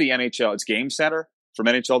buy, what's the NHL? It's Game Center from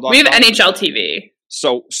NHL.com? We have NHL TV.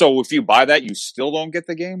 So if you buy that, you still don't get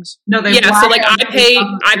the games? No, they so like I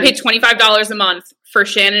pay $25 a month for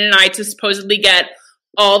Shannon and I to supposedly get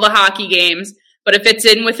all the hockey games, but if it's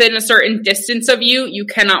within a certain distance of you, you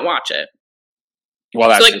cannot watch it. Well,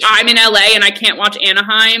 that's so I'm in LA and I can't watch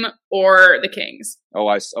Anaheim or the Kings.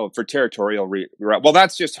 For territorial well,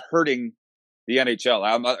 that's just hurting the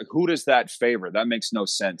NHL. Who does that favor? That makes no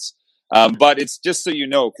sense. But it's just so you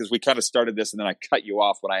know, because we kind of started this and then I cut you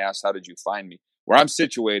off when I asked, how did you find me? Where I'm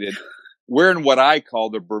situated, we're in what I call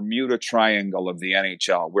the Bermuda Triangle of the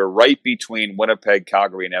NHL. We're right between Winnipeg,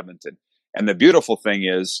 Calgary, and Edmonton. And the beautiful thing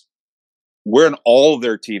is we're in all of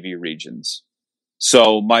their TV regions.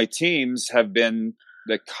 So my teams have been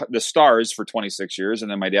the Stars for 26 years,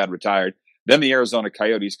 and then my dad retired. Then the Arizona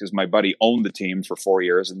Coyotes, because my buddy owned the team for 4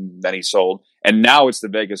 years, and then he sold. And now it's the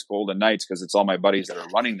Vegas Golden Knights, because it's all my buddies that are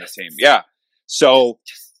running the team. Yeah. So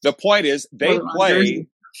the point is, they play.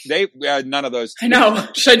 None of those. I know.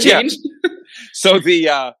 Should I change?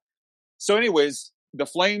 Yeah. So anyways, the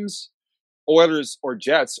Flames, Oilers, or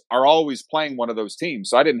Jets are always playing one of those teams.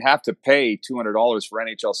 So I didn't have to pay $200 for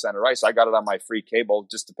NHL Center Ice. I got it on my free cable,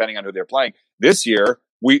 just depending on who they're playing. This year,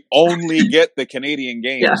 we only get the Canadian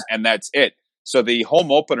games, and that's it. So the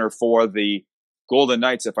home opener for the Golden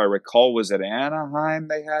Knights, if I recall, was at Anaheim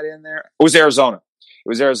they had in there. It was Arizona.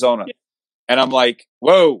 And I'm like,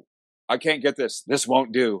 whoa, I can't get this. This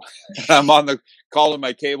won't do. And I'm on the call in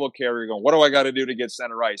my cable carrier going, what do I got to do to get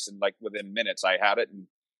Center Ice? And like within minutes, I had it,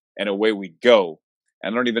 and away we go.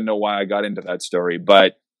 And I don't even know why I got into that story,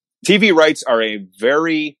 but TV rights are a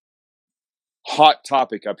very hot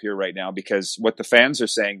topic up here right now, because what the fans are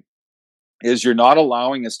saying is you're not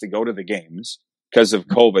allowing us to go to the games because of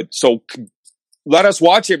COVID. So let us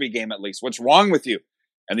watch every game at least. What's wrong with you?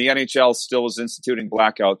 And the NHL still is instituting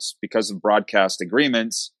blackouts because of broadcast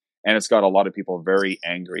agreements. And it's got a lot of people very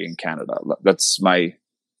angry in Canada. That's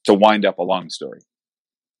to wind up a long story.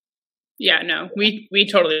 Yeah, no, we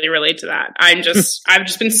totally relate to that. I've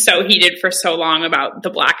just been so heated for so long about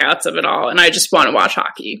the blackouts of it all, and I just want to watch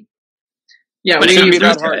hockey. Yeah, but it shouldn't be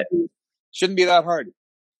that hard. Shouldn't be that hard.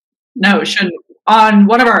 No, it shouldn't. On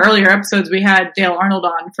one of our earlier episodes, we had Dale Arnold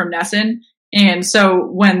on from NESN, and so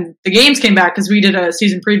when the games came back, because we did a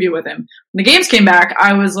season preview with him, when the games came back,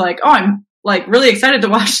 I was like, oh, I'm like really excited to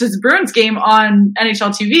watch this Bruins game on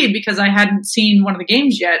NHL TV, because I hadn't seen one of the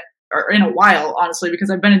games yet, or in a while, honestly, because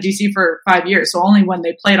I've been in DC for 5 years. So only when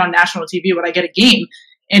they played on national TV would I get a game,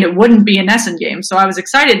 and it wouldn't be a NESN game. So I was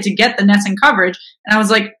excited to get the NESN coverage. And I was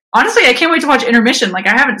like, honestly, I can't wait to watch intermission. Like,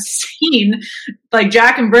 I haven't seen like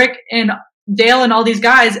Jack and Brick and Dale and all these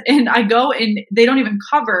guys. And I go and they don't even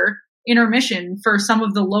cover intermission for some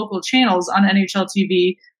of the local channels on NHL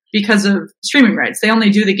TV because of streaming rights. They only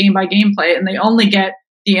do the game by game play, and they only get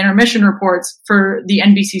the intermission reports for the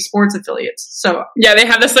NBC Sports affiliates. So yeah, they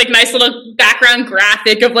have this like nice little background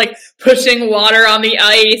graphic of like pushing water on the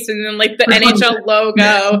ice, and then like the NHL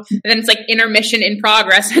logo, and then it's like intermission in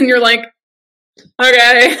progress, and you're like,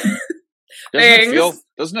 okay.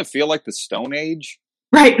 Doesn't it feel like the Stone Age?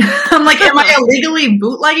 Right. I'm like, am I illegally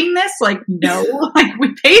bootlegging this? Like, no, like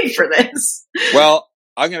we paid for this. Well,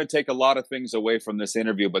 I'm going to take a lot of things away from this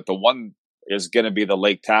interview, but the one is going to be the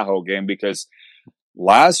Lake Tahoe game, because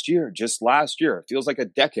just last year, it feels like a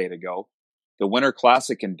decade ago, the Winter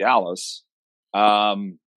Classic in Dallas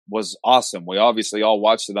was awesome. We obviously all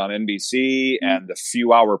watched it on NBC and the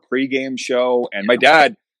few-hour pregame show. And my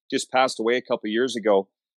dad just passed away a couple years ago,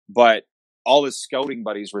 but all his scouting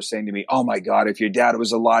buddies were saying to me, "Oh my God, if your dad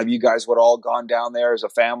was alive, you guys would have all gone down there as a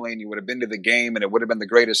family and you would have been to the game and it would have been the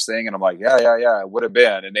greatest thing." And I'm like, yeah, it would have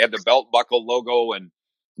been. And they had the belt buckle logo, and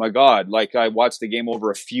my God, like I watched the game over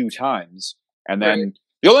a few times. And then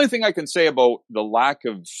the only thing I can say about the lack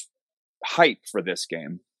of hype for this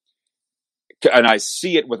game, and I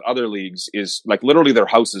see it with other leagues, is like literally their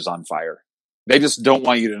house is on fire. They just don't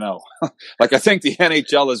want you to know. Like I think the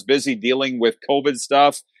NHL is busy dealing with COVID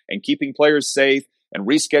stuff and keeping players safe and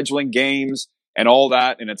rescheduling games and all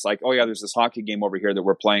that. And it's like, oh yeah, there's this hockey game over here that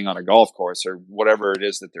we're playing on a golf course or whatever it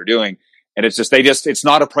is that they're doing. And it's just, it's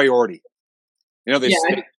not a priority. You know,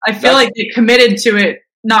 I feel like they committed to it,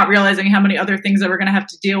 not realizing how many other things that we're going to have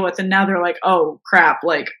to deal with. And now they're like, oh crap,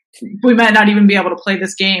 like we might not even be able to play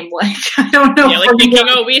this game. Like, I don't know. Yeah, like thinking,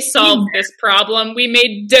 oh, we solved this problem. We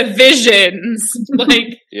made divisions.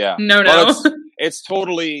 Like, yeah. No. Well, it's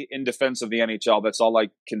totally in defense of the NHL. That's all I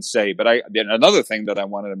can say. But another thing that I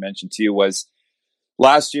wanted to mention to you was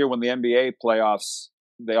last year when the NBA playoffs,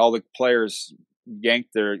 all the players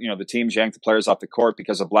yanked the teams yanked the players off the court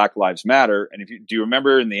because of Black Lives Matter. And do you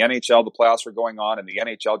remember in the NHL, the playoffs were going on and the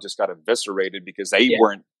NHL just got eviscerated because they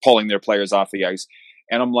weren't pulling their players off the ice.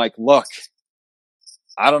 And I'm like, look,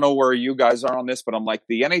 I don't know where you guys are on this, but I'm like,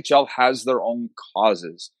 the NHL has their own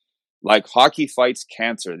causes. Like hockey fights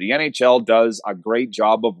cancer. The NHL does a great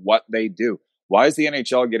job of what they do. Why is the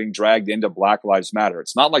NHL getting dragged into Black Lives Matter?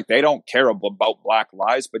 It's not like they don't care about Black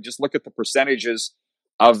lives, but just look at the percentages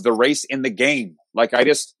of the race in the game. Like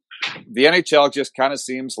the NHL just kind of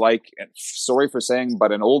seems like, sorry for saying,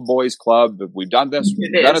 but an old boys club. We've done this.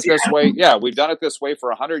 We've done it this way. Yeah, we've done it this way for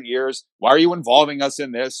 100 years. Why are you involving us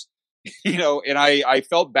in this? And I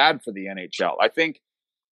felt bad for the NHL. I think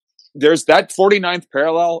there's that 49th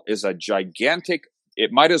parallel is a gigantic,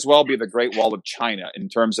 it might as well be the Great Wall of China in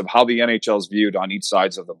terms of how the NHL is viewed on each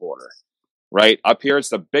sides of the border, right? Up here, it's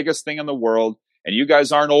the biggest thing in the world. And you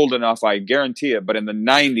guys aren't old enough, I guarantee it. But in the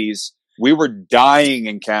 90s, we were dying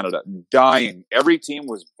in Canada, dying. Every team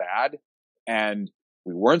was bad and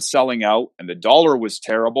we weren't selling out and the dollar was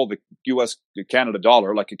terrible. The Canada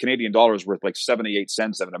dollar, like a Canadian dollar is worth like 78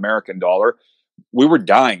 cents of an American dollar. We were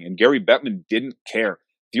dying and Gary Bettman didn't care.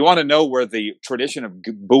 Do you want to know where the tradition of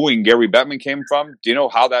booing Gary Bettman came from? Do you know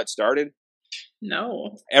how that started?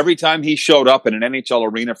 No. Every time he showed up in an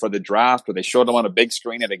NHL arena for the draft, or they showed him on a big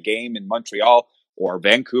screen at a game in Montreal or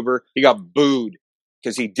Vancouver, he got booed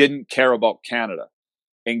because he didn't care about Canada.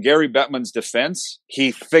 In Gary Bettman's defense,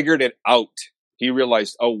 he figured it out. He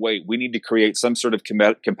realized, oh, wait, we need to create some sort of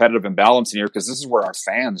competitive imbalance in here because this is where our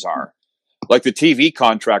fans are. Like the TV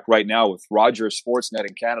contract right now with Rogers Sportsnet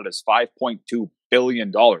in Canada is $5.2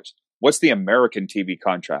 billion. What's the American TV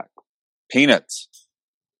contract? Peanuts.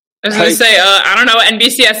 I was going to say, I don't know,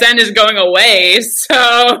 NBCSN is going away,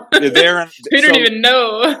 so we don't even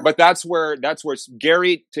know. But that's where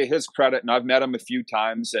Gary, to his credit, and I've met him a few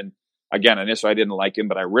times, and again, initially I didn't like him,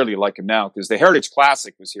 but I really like him now, because the Heritage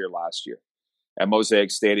Classic was here last year at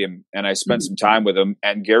Mosaic Stadium, and I spent some time with him,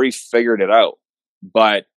 and Gary figured it out.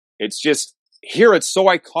 But it's just, here it's so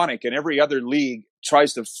iconic, and every other league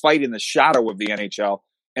tries to fight in the shadow of the NHL,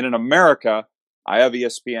 and in America, I have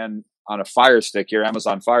ESPN on a Fire Stick here,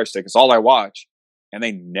 Amazon Fire Stick. It's all I watch. And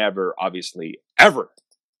they never, obviously, ever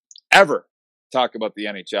talk about the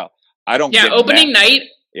NHL. I don't get opening night.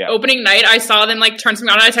 Yeah. Opening night, I saw them like turn something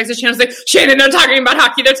on and I texted Shannon. I was like, Shannon, they're talking about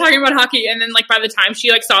hockey. They're talking about hockey. And then like by the time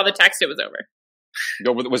she like saw the text, it was over.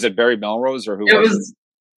 Was it Barry Melrose or who was it?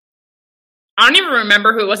 I don't even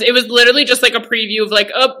remember who it was. It was literally just like a preview of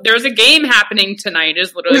like, oh, there's a game happening tonight.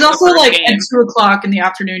 Is literally it was also like at 2:00 in the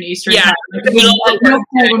afternoon Eastern time.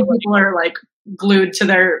 When people are like glued to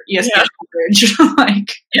their ESPN coverage.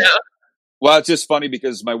 Like, yeah. Well, it's just funny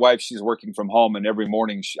because my wife, she's working from home, and every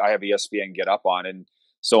morning I have ESPN get up on, and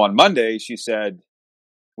so on Monday she said,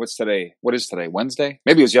 "What's today? What is today? Wednesday?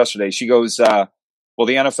 Maybe it was yesterday." She goes, "Well,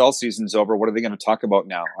 the NFL season's over. What are they going to talk about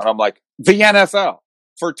now?" And I'm like, "The NFL."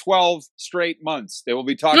 For 12 straight months, they will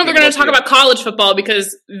be talking. No, they're going to talk about college football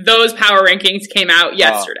because those power rankings came out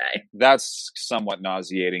yesterday. That's somewhat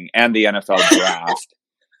nauseating, and the NFL draft.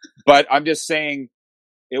 But I'm just saying,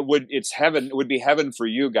 it would be heaven for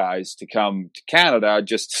you guys to come to Canada,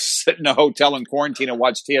 just sit in a hotel in quarantine and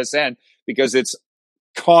watch TSN because it's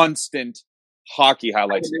constant hockey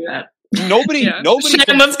highlights. Nobody,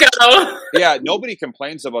 let's go. Yeah, nobody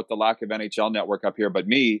complains about the lack of NHL Network up here, but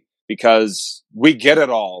me. Because we get it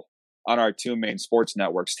all on our two main sports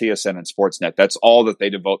networks, TSN and Sportsnet. That's all that they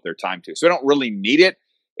devote their time to. So we don't really need it.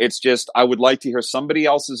 It's just I would like to hear somebody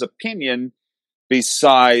else's opinion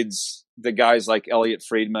besides the guys like Elliot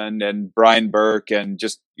Friedman and Brian Burke and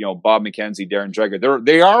just, Bob McKenzie, Darren Dreger.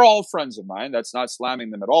 They are all friends of mine. That's not slamming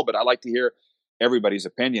them at all, but I like to hear everybody's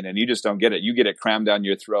opinion, and you just don't get it. You get it crammed down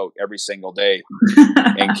your throat every single day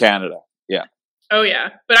in Canada. Yeah. Oh, yeah.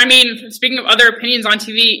 But I mean, speaking of other opinions on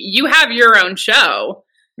TV, you have your own show.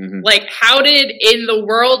 Mm-hmm. Like, how did, in the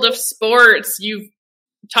world of sports, you've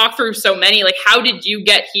talked through so many, like, how did you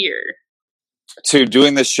get here? To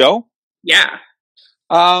doing this show? Yeah.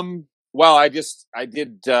 Well, I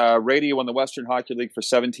did radio in the Western Hockey League for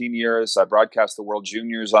 17 years. I broadcast the World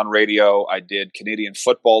Juniors on radio. I did Canadian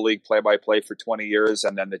Football League play-by-play for 20 years.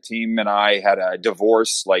 And then the team and I had a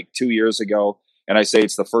divorce like 2 years ago. And I say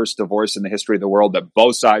it's the first divorce in the history of the world that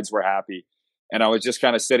both sides were happy. And I was just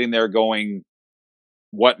kind of sitting there going,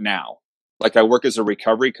 what now? Like, I work as a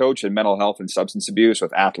recovery coach in mental health and substance abuse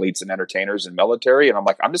with athletes and entertainers and military. And I'm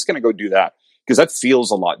like, I'm just going to go do that because that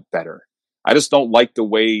feels a lot better. I just don't like the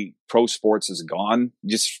way pro sports has gone.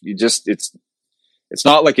 It's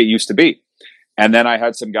not like it used to be. And then I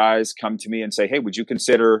had some guys come to me and say, hey, would you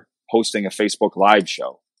consider hosting a Facebook Live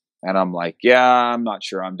show? And I'm like, yeah, I'm not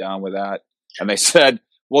sure I'm down with that. And they said,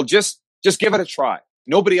 well, just give it a try.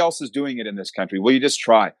 Nobody else is doing it in this country. Will you just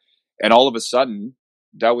try? And all of a sudden,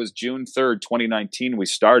 that was June 3rd, 2019, we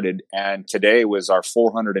started. And today was our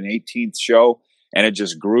 418th show. And it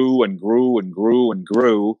just grew and grew and grew and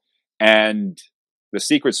grew. And the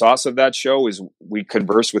secret sauce of that show is we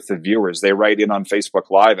converse with the viewers. They write in on Facebook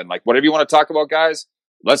Live and like, whatever you want to talk about, guys,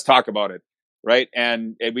 let's talk about it. Right.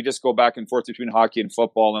 And we just go back and forth between hockey and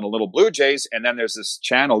football and a little Blue Jays. And then there's this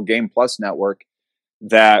channel, Game Plus Network,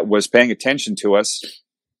 that was paying attention to us.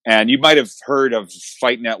 And you might have heard of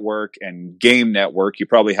Fight Network and Game Network. You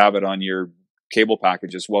probably have it on your cable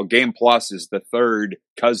packages. Well, Game Plus is the third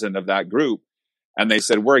cousin of that group. And they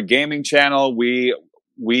said, we're a gaming channel. We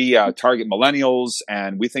target millennials,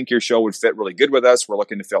 and we think your show would fit really good with us. We're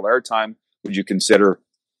looking to fill airtime. Would you consider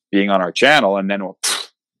being on our channel? And then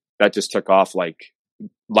that just took off like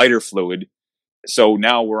lighter fluid. So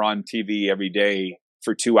now we're on TV every day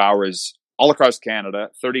for 2 hours all across Canada,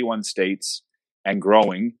 31 states, and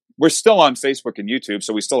growing. We're still on Facebook and YouTube,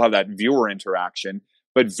 so we still have that viewer interaction.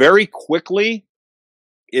 But very quickly,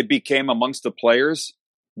 it became amongst the players,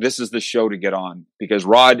 this is the show to get on because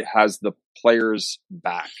Rod has the players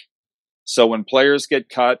back. So when players get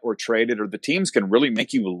cut or traded, or the teams can really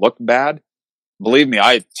make you look bad, believe me,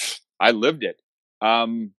 I lived it.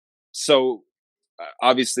 So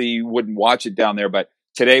obviously you wouldn't watch it down there, but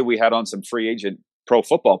today we had on some free agent pro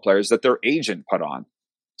football players that their agent put on.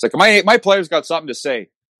 It's like, my player's got something to say.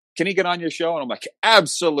 Can he get on your show? And I'm like,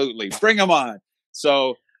 absolutely, bring him on.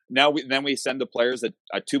 So now we send the players a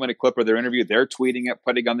 2-minute clip of their interview. They're tweeting it,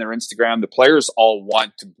 putting on their Instagram. The players all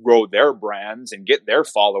want to grow their brands and get their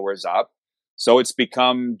followers up. So it's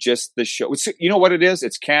become just the show. You know what it is?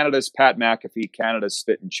 It's Canada's Pat McAfee, Canada's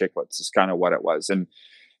Spit and Chicklets is kind of what it was. And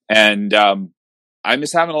I'm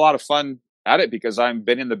just having a lot of fun at it because I've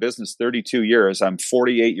been in the business 32 years. I'm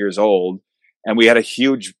 48 years old. And we had a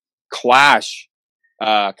huge clash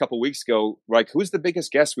a couple of weeks ago. Like, who's the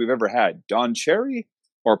biggest guest we've ever had? Don Cherry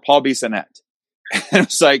or Paul Bissonnette? And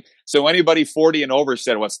it's like, so anybody 40 and over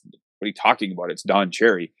said, what are you talking about? It's Don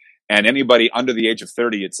Cherry. And anybody under the age of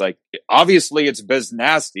 30, it's like, obviously it's Biz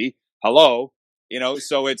Nasty. Hello.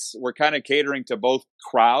 So we're kind of catering to both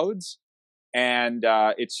crowds, and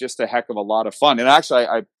it's just a heck of a lot of fun. And actually,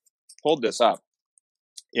 I pulled this up.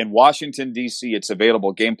 In Washington, D.C., it's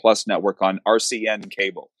available, Game Plus Network, on RCN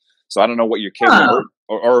cable. So I don't know what your cable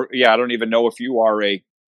or I don't even know if you are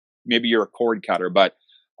maybe you're a cord cutter, but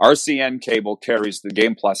RCN cable carries the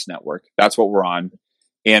Game Plus Network. That's what we're on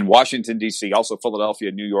in Washington, D.C., also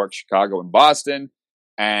Philadelphia, New York, Chicago, and Boston.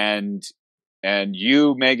 And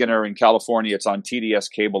you, Megan, are in California. It's on TDS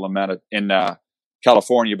cable in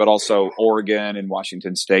California, but also Oregon and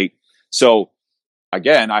Washington State. So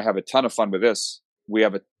again, I have a ton of fun with this. We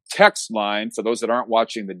have a text line for those that aren't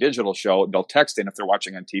watching the digital show. They'll text in if they're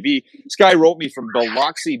watching on TV. This guy wrote me from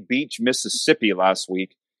Biloxi Beach, Mississippi last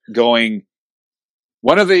week going,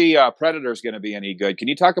 when are the Predators going to be any good? Can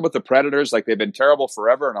you talk about the Predators like they've been terrible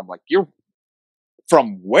forever? And I'm like, you're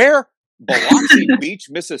from where? Biloxi Beach,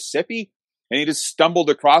 Mississippi? And he just stumbled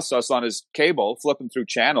across us on his cable, flipping through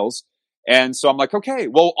channels. And so I'm like, okay,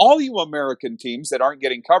 well, all you American teams that aren't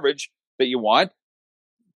getting coverage that you want,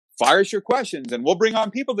 fire us your questions and we'll bring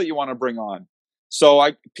on people that you want to bring on. So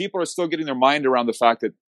people are still getting their mind around the fact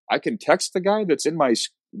that I can text the guy that's in my,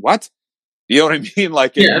 what? You know what I mean?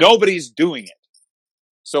 Like, nobody's doing it.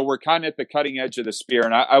 So we're kind of at the cutting edge of the spear.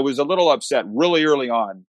 And I was a little upset really early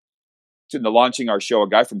on in the launching our show. A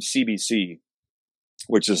guy from CBC,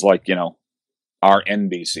 which is like, our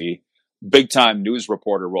NBC, big time news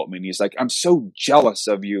reporter wrote me, and he's like, I'm so jealous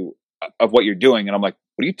of you, of what you're doing. And I'm like,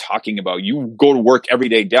 what are you talking about? You go to work every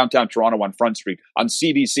day downtown Toronto on Front Street on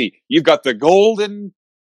CBC. You've got the golden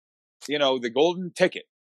ticket.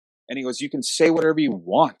 And he goes, you can say whatever you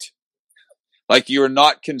want. Like, you're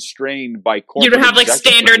not constrained by corporate. You don't have like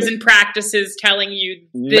standards and practices telling you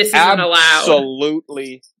this isn't allowed.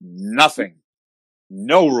 Absolutely nothing.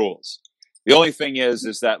 No rules. The only thing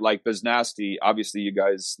is that like Biznasty, obviously you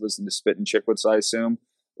guys listen to Spit and Chicklets, I assume.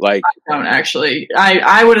 Like, I don't actually.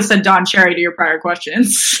 I would have said Don Cherry to your prior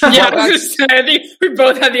questions. Yeah, I think we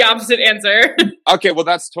both had the opposite answer. Okay, well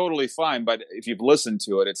that's totally fine. But if you've listened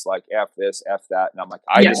to it, it's like F this, F that, and I'm like,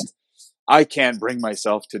 I can't bring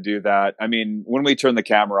myself to do that. I mean, when we turn the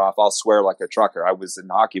camera off, I'll swear like a trucker. I was in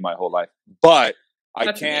hockey my whole life, but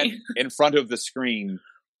I can't in front of the screen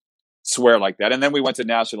swear like that. And then we went to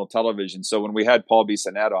national television. So when we had Paul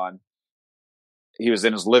Bissonnette on, he was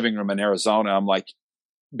in his living room in Arizona. I'm like,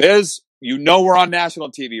 Biz, you know we're on national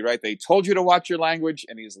TV, right? They told you to watch your language.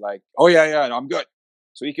 And he's like, oh, yeah, I'm good.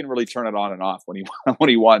 So he can really turn it on and off when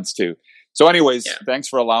he wants to. So anyways, Thanks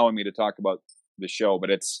for allowing me to talk about the show. But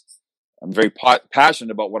I'm very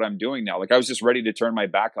passionate about what I'm doing now. Like, I was just ready to turn my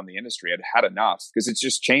back on the industry. I'd had enough because it's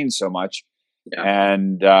just changed so much. Yeah.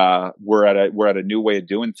 And we're at a new way of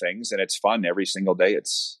doing things, and it's fun every single day.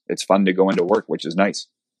 It's fun to go into work, which is nice.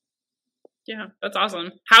 Yeah, that's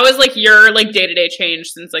awesome. How is like your like day-to-day change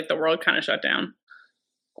since like the world kind of shut down?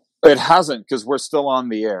 It hasn't, because we're still on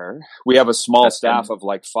the air. We have a small staff of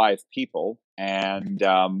like 5 people, and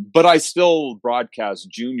but I still broadcast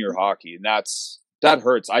junior hockey, and that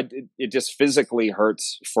hurts. It just physically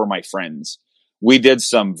hurts for my friends. We did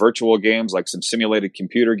some virtual games, like some simulated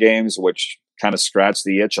computer games, which kind of scratched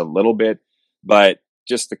the itch a little bit, but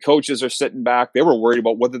just the coaches are sitting back. They were worried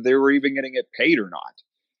about whether they were even going to get paid or not.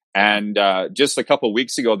 And just a couple of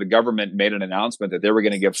weeks ago, the government made an announcement that they were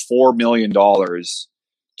going to give $4 million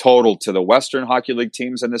total to the Western Hockey League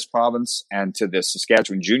teams in this province and to the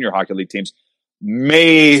Saskatchewan Junior Hockey League teams.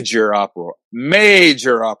 Major uproar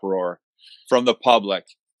from the public,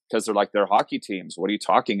 because they're like, they're hockey teams. What are you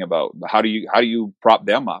talking about? How do you prop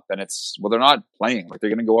them up? And it's, well, they're not playing. Like, they're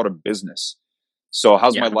going to go out of business. So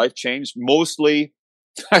how's my life changed? Mostly,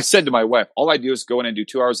 I said to my wife, all I do is go in and do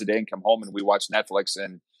 2 hours a day and come home and we watch Netflix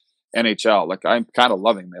and NHL. Like, I'm kind of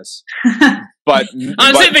loving this. But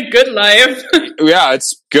honestly, the good life. Yeah,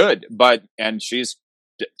 it's good. And she's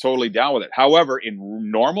totally down with it. However,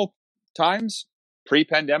 in normal times,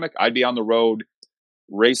 pre-pandemic, I'd be on the road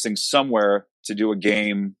racing somewhere to do a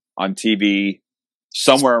game on TV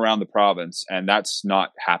somewhere around the province, and that's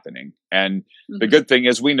not happening. And the good thing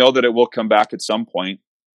is we know that it will come back at some point,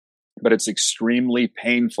 but it's extremely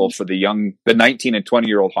painful for the 19 and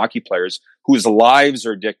 20-year-old hockey players whose lives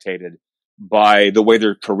are dictated by the way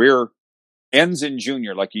their career ends in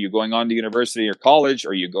junior. Like, are you going on to university or college?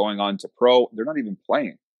 Are you going on to pro? They're not even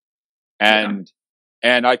playing. And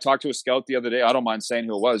I talked to a scout the other day. I don't mind saying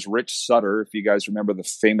who it was. Rich Sutter, if you guys remember the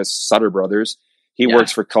famous Sutter brothers. He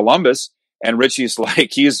works for Columbus. And Richie's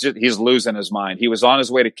like, he's losing his mind. He was on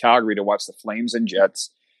his way to Calgary to watch the Flames and Jets.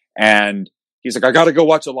 And he's like, I got to go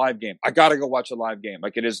watch a live game.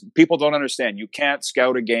 Like, it is, people don't understand. You can't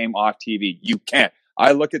scout a game off TV. You can't.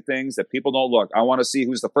 I look at things that people don't look. I want to see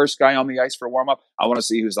who's the first guy on the ice for warm-up. I want to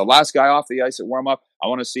see who's the last guy off the ice at warm-up. I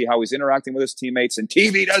want to see how he's interacting with his teammates. And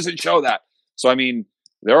TV doesn't show that. So, I mean,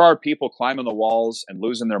 there are people climbing the walls and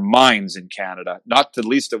losing their minds in Canada, not the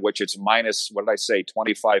least of which it's minus,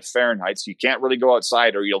 25 Fahrenheit. So you can't really go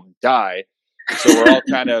outside or you'll die. So we're all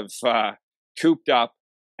kind of cooped up,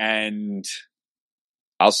 and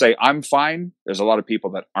I'll say I'm fine. There's a lot of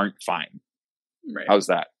people that aren't fine. Right. How's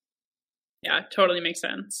that? Yeah, totally makes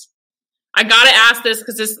sense. I got to ask this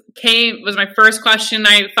because this was my first question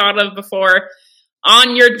I thought of before.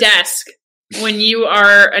 On your desk, when you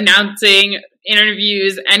are announcing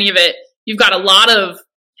interviews, any of it, you've got a lot of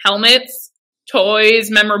helmets, toys,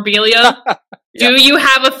 memorabilia. Do you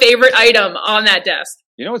have a favorite item on that desk?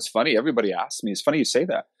 You know, it's funny. Everybody asks me. It's funny you say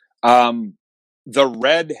that. The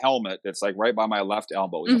red helmet that's like right by my left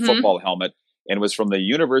elbow is a football helmet, and it was from the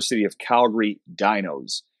University of Calgary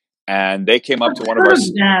Dinos. And they came up to one of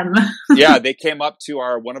our they came up to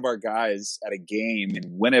one of our guys at a game in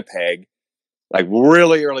Winnipeg, like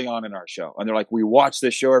really early on in our show. And they're like, we watch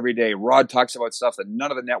this show every day. Rod talks about stuff that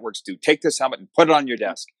none of the networks do. Take this helmet and put it on your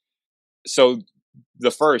desk. So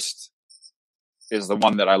the first is the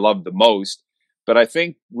one that I love the most. But I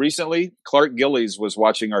think recently Clark Gillies was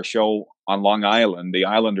watching our show on Long Island, the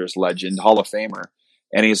Islanders legend, Hall of Famer.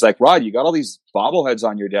 And he's like, Rod, you got all these bobbleheads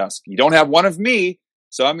on your desk. You don't have one of me.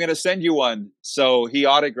 So I'm going to send you one. So he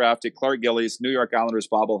autographed it, Clark Gillies, New York Islanders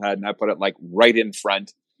bobblehead, and I put it like right in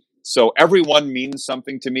front. So everyone means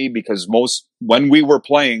something to me because when we were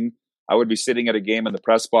playing, I would be sitting at a game in the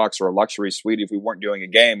press box or a luxury suite if we weren't doing a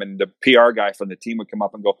game, and the PR guy from the team would come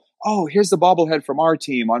up and go, "Oh, here's the bobblehead from our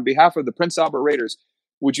team on behalf of the Prince Albert Raiders.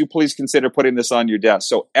 Would you please consider putting this on your desk?"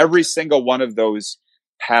 So every single one of those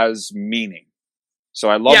has meaning. So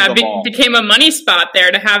I love them all. It became a money spot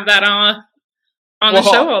there to have that on the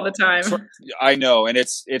show all the time. I know, and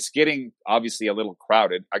it's getting obviously a little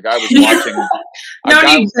crowded. A guy was watching. No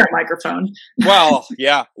need for a microphone. Well,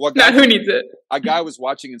 yeah. Who needs it? A guy was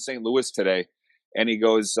watching in St. Louis today, and he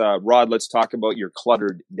goes, "Rod, let's talk about your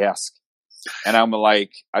cluttered desk." And I'm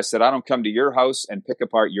like, I said, "I don't come to your house and pick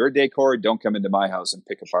apart your decor. Don't come into my house and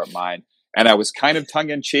pick apart mine." And I was kind of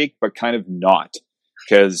tongue in cheek, but kind of not,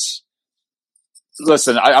 because.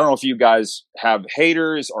 Listen, I don't know if you guys have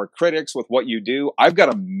haters or critics with what you do. I've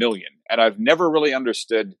got a million, and I've never really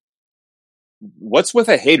understood what's with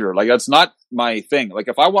a hater. Like, that's not my thing. Like,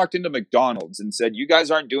 if I walked into McDonald's and said, "You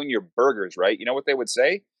guys aren't doing your burgers right," you know what they would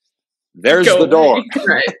say? "There's the door."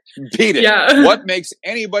 Right. Beat it. Yeah. What makes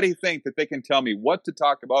anybody think that they can tell me what to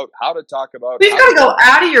talk about, how to talk about? You've got to go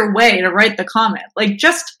out of your way to write the comment. Like,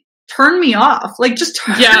 just turn me off. Like, just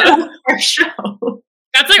turn off our show.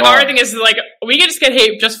 That's like our thing is like we can just get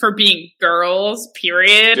hate just for being girls,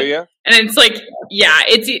 period. Do you? And it's like, yeah,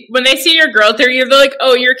 it's when they see your girl, they're either like,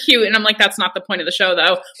 "Oh, you're cute," and I'm like, "That's not the point of the show,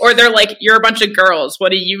 though." Or they're like, "You're a bunch of girls.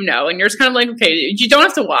 What do you know?" And you're just kind of like, "Okay, you don't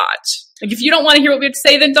have to watch. Like, if you don't want to hear what we have to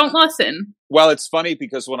say, then don't listen." Well, it's funny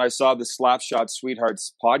because when I saw the Slapshot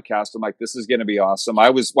Sweethearts podcast, I'm like, "This is going to be awesome."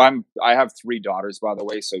 I have 3 daughters, by the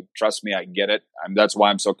way, so trust me, I get it. That's why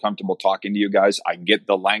I'm so comfortable talking to you guys. I get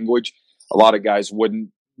the language. A lot of guys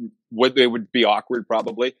they would be awkward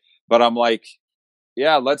probably, but I'm like,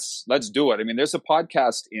 yeah, let's do it. I mean, there's a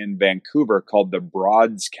podcast in Vancouver called the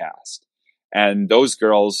Broadscast, and those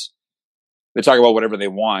girls, they talk about whatever they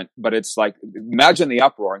want, but it's like, imagine the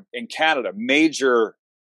uproar in Canada, major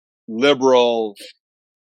liberal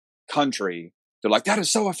country. They're like, "That is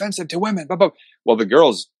so offensive to women." Well, the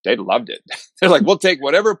girls, they loved it. They're like, "We'll take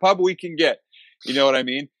whatever pub we can get." You know what I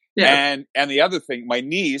mean? Yeah. And the other thing, my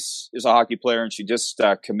niece is a hockey player, and she just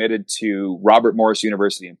committed to Robert Morris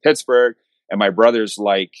University in Pittsburgh. And my brother's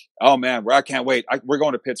like, "Oh man, I can't wait. We're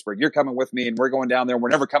going to Pittsburgh. You're coming with me, and we're going down there. And we're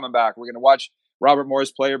never coming back. We're going to watch Robert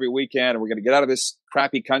Morris play every weekend, and we're going to get out of this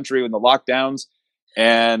crappy country with the lockdowns."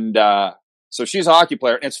 And so she's a hockey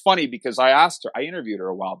player. And it's funny because I interviewed her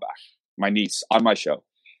a while back, my niece, on my show.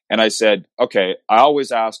 And I said, "Okay, I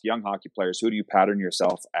always ask young hockey players, who do you pattern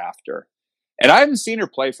yourself after?" And I haven't seen her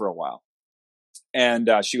play for a while. And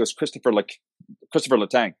she goes, Christopher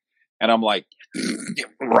Letang. And I'm like,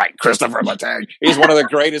 right, Christopher Letang. He's one of the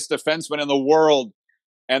greatest defensemen in the world.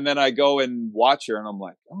 And then I go and watch her, and I'm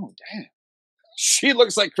like, oh, damn. She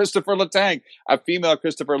looks like Christopher Letang, a female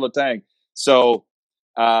Christopher Letang. So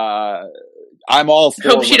I'm all for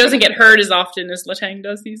Hope she doesn't get hurt as often as Letang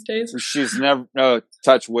does these days. She's never,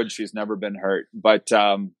 touch wood, she's never been hurt. But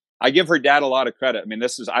I give her dad a lot of credit. I mean,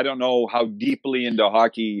 I don't know how deeply into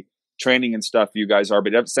hockey training and stuff you guys are,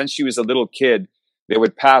 but since she was a little kid, they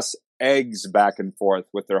would pass eggs back and forth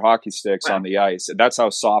with their hockey sticks on the ice. And that's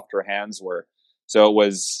how soft her hands were. So it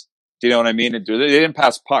was, do you know what I mean? They didn't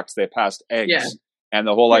pass pucks, they passed eggs. Yeah. And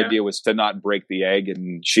the whole idea was to not break the egg,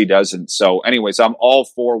 and she doesn't. So anyways, I'm all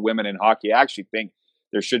for women in hockey. I actually think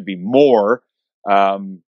there should be more.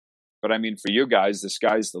 But I mean, for you guys, the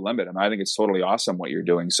sky's the limit. I mean, I think it's totally awesome what you're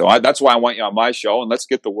doing. So that's why I want you on my show, and let's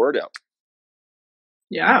get the word out.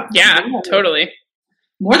 Yeah. Yeah, totally.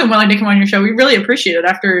 More than willing to come on your show. We really appreciate it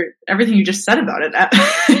after everything you just said about it.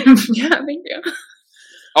 Yeah, thank you.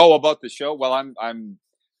 Oh, about the show? Well, I'm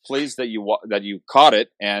pleased that you caught it.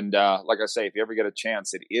 And like I say, if you ever get a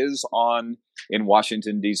chance, it is on in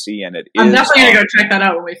Washington, D.C., and I'm definitely going to go check that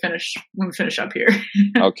out when we finish up here.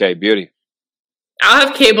 Okay, beauty. I'll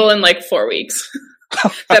have cable in like 4 weeks.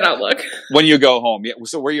 Then I'll look. When you go home. Yeah.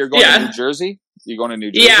 So where you're going to New Jersey? You going to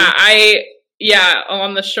New Jersey? Yeah,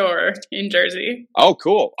 on the shore in Jersey. Oh,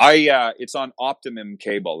 cool. It's on Optimum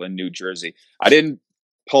Cable in New Jersey. I didn't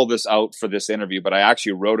pull this out for this interview, but I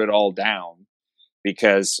actually wrote it all down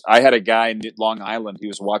because I had a guy in Long Island who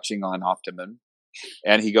was watching on Optimum,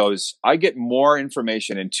 and he goes, "I get more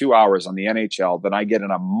information in 2 hours on the NHL than I get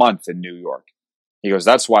in a month in New York." He goes,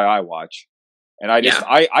 "That's why I watch." And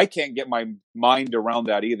I can't get my mind around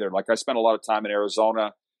that either. Like, I spent a lot of time in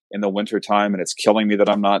Arizona in the winter time, and it's killing me that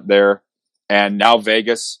I'm not there. And now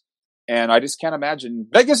Vegas. And I just can't imagine.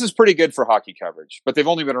 Vegas is pretty good for hockey coverage, but they've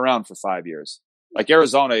only been around for 5 years. Like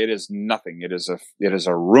Arizona, it is nothing. It is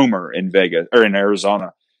a rumor in Vegas or in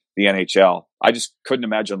Arizona, the NHL. I just couldn't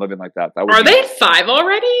imagine living like that. Are they at 5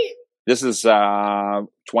 already? This is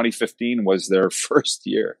 2015 was their first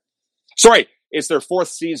year. Sorry, it's their 4th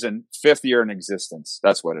season, 5th year in existence.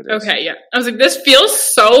 That's what it is. Okay, yeah. I was like, this feels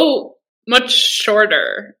so much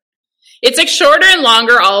shorter. It's like shorter and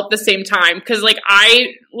longer all at the same time. Because like I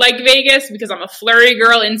like Vegas because I'm a Fleury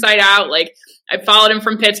girl inside out. Like I followed him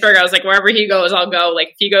from Pittsburgh. I was like, wherever he goes, I'll go. Like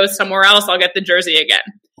if he goes somewhere else, I'll get the jersey again.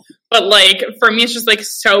 But like for me, it's just like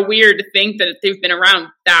so weird to think that they've been around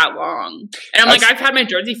that long. And I'm like, I've had my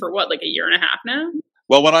jersey for what, like a year and a half now?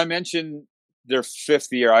 Well, when I mentioned their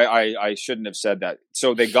 5th year, I shouldn't have said that.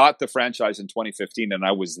 So they got the franchise in 2015, and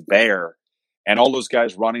I was there. And all those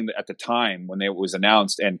guys running at the time when it was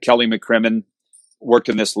announced, and Kelly McCrimmon worked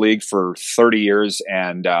in this league for 30 years,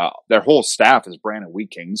 and their whole staff is Brandon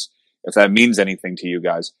Wheat Kings, if that means anything to you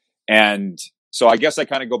guys. And so I guess I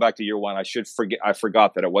kind of go back to year 1. I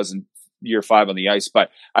forgot that it wasn't year 5 on the ice.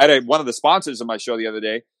 But I had one of the sponsors of my show the other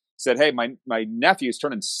day said, hey, my nephew's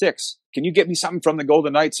turning 6. Can you get me something from the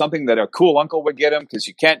Golden Knights, something that a cool uncle would get him? Because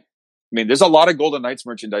you can't. I mean, there's a lot of Golden Knights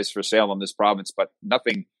merchandise for sale in this province, but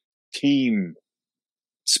nothing team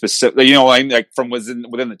specific, you know, like from within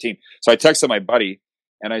the team. So I texted my buddy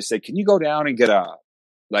and I said, can you go down and get a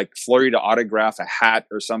Fleury to autograph a hat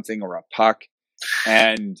or something, or a puck?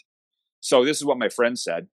 And so this is what my friend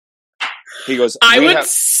said. He goes, I would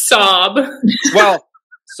sob. Well,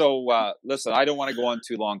 so listen, I don't want to go on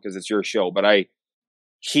too long because it's your show, but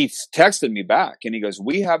he texted me back and he goes,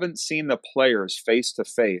 we haven't seen the players face to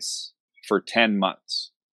face for 10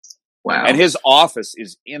 months. Wow. And his office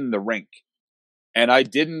is in the rink. And I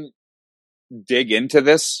didn't dig into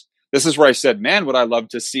this. This is where I said, man, would I love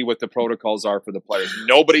to see what the protocols are for the players.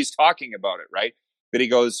 Nobody's talking about it, right? But he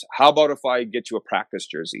goes, how about if I get you a practice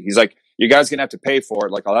jersey? He's like, you guys going to have to pay for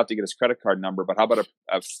it. Like, I'll have to get his credit card number, but how about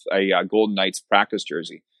a Golden Knights practice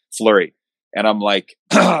jersey, Fleury? And I'm like,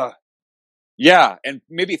 yeah, and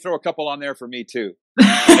maybe throw a couple on there for me too.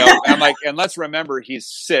 You know, and I'm like, and let's remember he's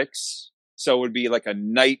 6, so it would be like a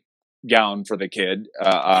nightgown for the kid,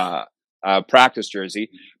 practice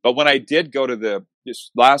jersey. But when I did go to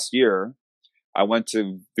this last year, I went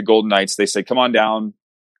to the Golden Knights. They said, come on down.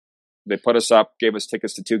 They put us up, gave us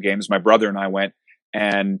tickets to 2 games. My brother and I went,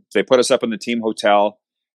 and they put us up in the team hotel,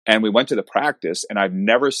 and we went to the practice, and I've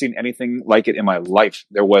never seen anything like it in my life.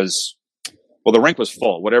 There was, well, the rink was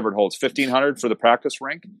full, whatever it holds, 1,500 for the practice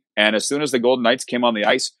rink. And as soon as the Golden Knights came on the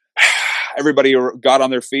ice, everybody got on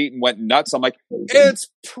their feet and went nuts. I'm like, it's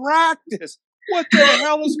practice. What the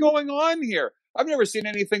hell is going on here? I've never seen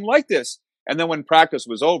anything like this. And then when practice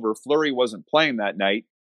was over, Fleury wasn't playing that night.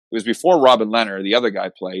 It was before Robin Leonard, the other guy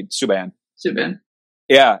played, Subban.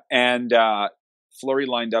 Yeah, and Fleury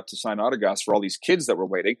lined up to sign autographs for all these kids that were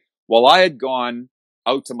waiting. Well, I had gone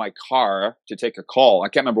out to my car to take a call. I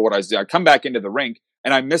can't remember what I was doing. I come back into the rink,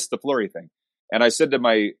 and I missed the Fleury thing. And I said to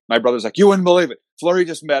my brother's like, you wouldn't believe it. Fleury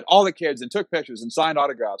just met all the kids and took pictures and signed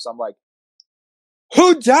autographs. I'm like,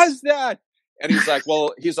 who does that? And he's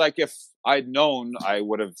like, if I'd known, I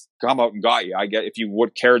would have come out and got you. I get if you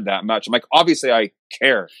would cared that much. I'm like, obviously I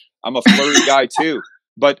care. I'm a Fleury guy too.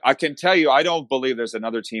 But I can tell you, I don't believe there's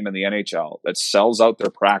another team in the NHL that sells out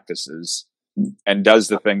their practices and does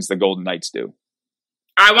the things the Golden Knights do.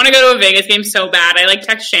 I want to go to a Vegas game so bad. I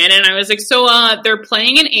text Shannon. I was like, so they're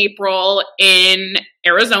playing in April in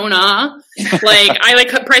Arizona.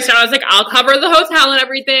 I priced out. I was like, I'll cover the hotel and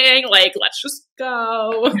everything. Let's just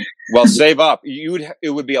go. Well, save up.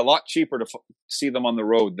 It would be a lot cheaper to see them on the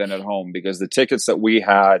road than at home, because the tickets that we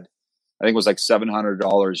had, I think it was like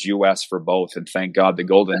 $700 US for both. And thank God the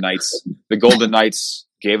Golden Knights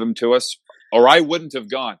gave them to us, or I wouldn't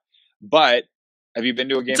have gone. But have you been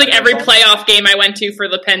to a game? It's like every playoff game I went to for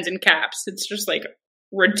the Pens and Caps. It's just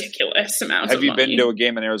ridiculous amounts of money. Have you been to a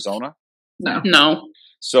game in Arizona? No.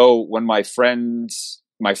 So when my friend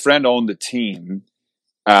owned the team,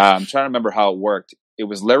 I'm trying to remember how it worked. It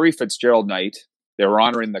was Larry Fitzgerald night. They were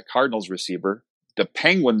honoring the Cardinals receiver. The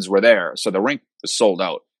Penguins were there, so the rink was sold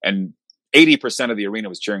out, and 80% of the arena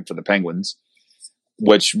was cheering for the Penguins,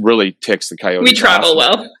 which really ticks the Coyotes. We travel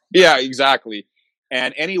well. Yeah, exactly.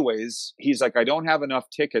 And anyways, he's like, I don't have enough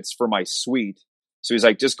tickets for my suite. So he's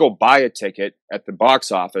like, just go buy a ticket at the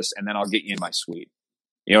box office and then I'll get you in my suite.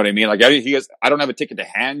 You know what I mean? He goes, I don't have a ticket to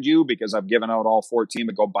hand you because I've given out all 14,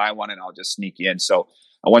 but go buy one and I'll just sneak you in. So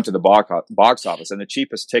I went to the box office, and the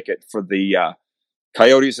cheapest ticket for the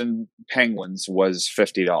Coyotes and Penguins was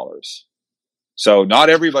 $50. So not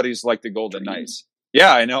everybody's like the Golden Knights.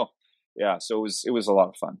 Yeah, I know. Yeah. So it was a lot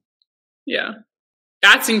of fun. Yeah.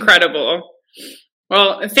 That's incredible.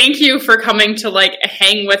 Well, thank you for coming to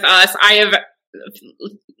hang with us. I have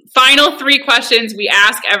final 3 questions we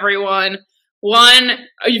ask everyone. One,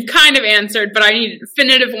 you've kind of answered, but I need a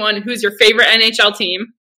definitive one. Who's your favorite NHL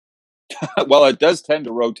team? Well, it does tend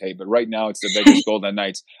to rotate, but right now it's the Vegas Golden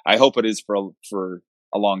Knights. I hope it is for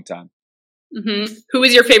a long time. Mm-hmm. Who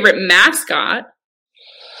is your favorite mascot?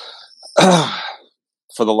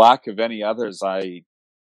 For the lack of any others, I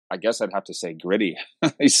guess I'd have to say Gritty.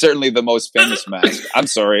 He's certainly the most famous mascot. I'm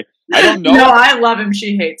sorry. I don't know. No, I love him.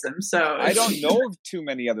 She hates him. So I don't know of too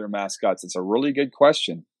many other mascots. It's a really good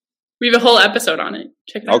question. We have a whole episode on it.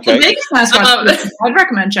 Check it out. Okay. The Vegas mascots, I'd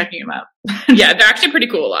recommend checking them out. Yeah, they're actually pretty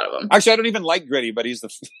cool, a lot of them. Actually, I don't even like Gritty, but he's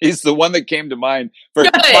the one that came to mind.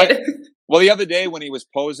 Well, the other day when he was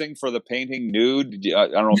posing for the painting nude, I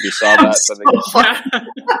don't know if you saw that.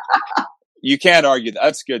 You can't argue that.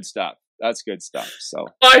 That's good stuff. That's good stuff. So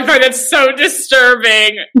I find that so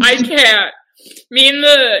disturbing. I can't. Me and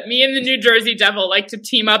the New Jersey Devil like to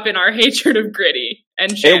team up in our hatred of Gritty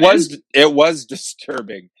and Shannon. It was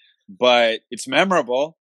disturbing, but it's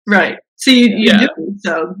memorable. Right. See, you do.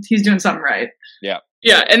 So he's doing something right. Yeah.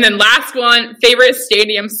 Yeah. And then last one, favorite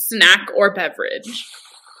stadium snack or beverage?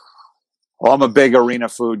 Well, I'm a big arena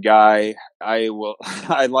food guy. I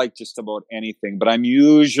like just about anything, but I'm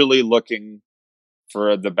usually looking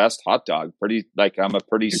for the best hot dog. I'm a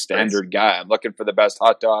pretty standard guy. I'm looking for the best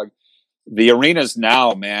hot dog. The arenas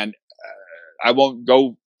now, man, I won't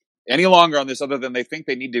go any longer on this other than they think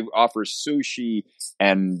they need to offer sushi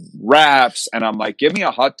and wraps. And I'm like, give me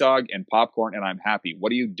a hot dog and popcorn and I'm happy.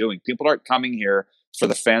 What are you doing? People aren't coming here for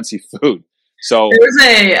the fancy food. So there's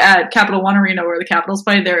at Capital One Arena where the Capitals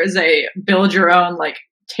play, there is a build your own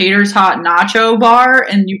tater tot nacho bar,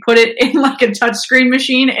 and you put it in a touchscreen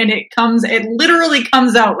machine, and it literally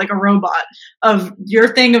comes out like a robot of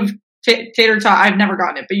your thing of tater tot. I've never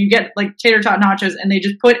gotten it, but you get tater tot nachos, and they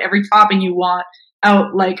just put every topping you want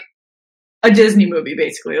out like a Disney movie,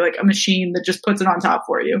 basically, like a machine that just puts it on top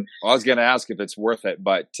for you. Well, I was going to ask if it's worth it,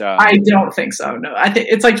 but I don't think so. No, I think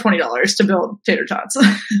it's $20 to build tater tots.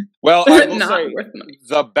 Well, I will say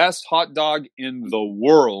the best hot dog in the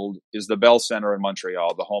world is the Bell Center in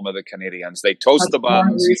Montreal, the home of the Canadiens. They toast the buns.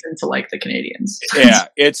 One reason to like the Canadiens. Yeah,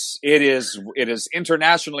 it is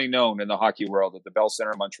internationally known in the hockey world that the Bell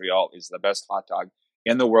Center in Montreal is the best hot dog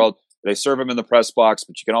in the world. They serve them in the press box,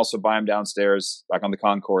 but you can also buy them downstairs, like on the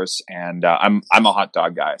concourse. And I'm a hot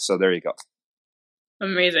dog guy, so there you go.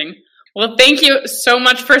 Amazing. Well, thank you so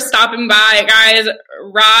much for stopping by, guys.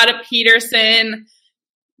 Rod Peterson,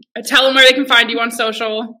 tell them where they can find you on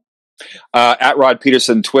social. At Rod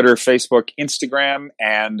Peterson, Twitter, Facebook, Instagram,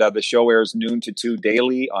 and the show airs noon to 2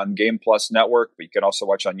 daily on Game Plus Network. But you can also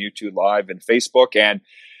watch on YouTube Live and Facebook. And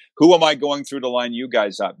who am I going through to line you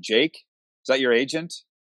guys up? Jake? Is that your agent?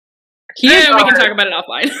 We can talk about it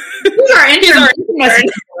offline. He's our intern.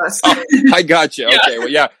 I got you. Okay, well,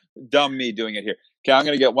 yeah, dumb me doing it here. Okay, I'm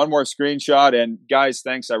going to get one more screenshot. And guys,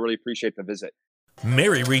 thanks. I really appreciate the visit.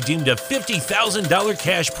 Mary redeemed a $50,000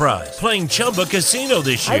 cash prize playing Chumba Casino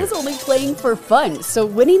this year. I was only playing for fun, so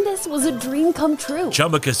winning this was a dream come true.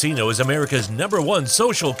 Chumba Casino is America's #1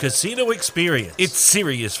 social casino experience. It's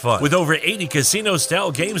serious fun. With over 80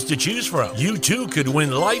 casino-style games to choose from, you too could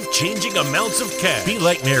win life-changing amounts of cash. Be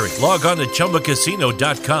like Mary. Log on to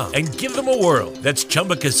ChumbaCasino.com and give them a whirl. That's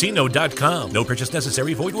ChumbaCasino.com. No purchase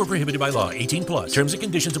necessary. Void where prohibited by law. 18+. Terms and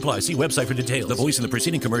conditions apply. See website for details. The voice in the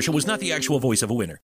preceding commercial was not the actual voice of a winner.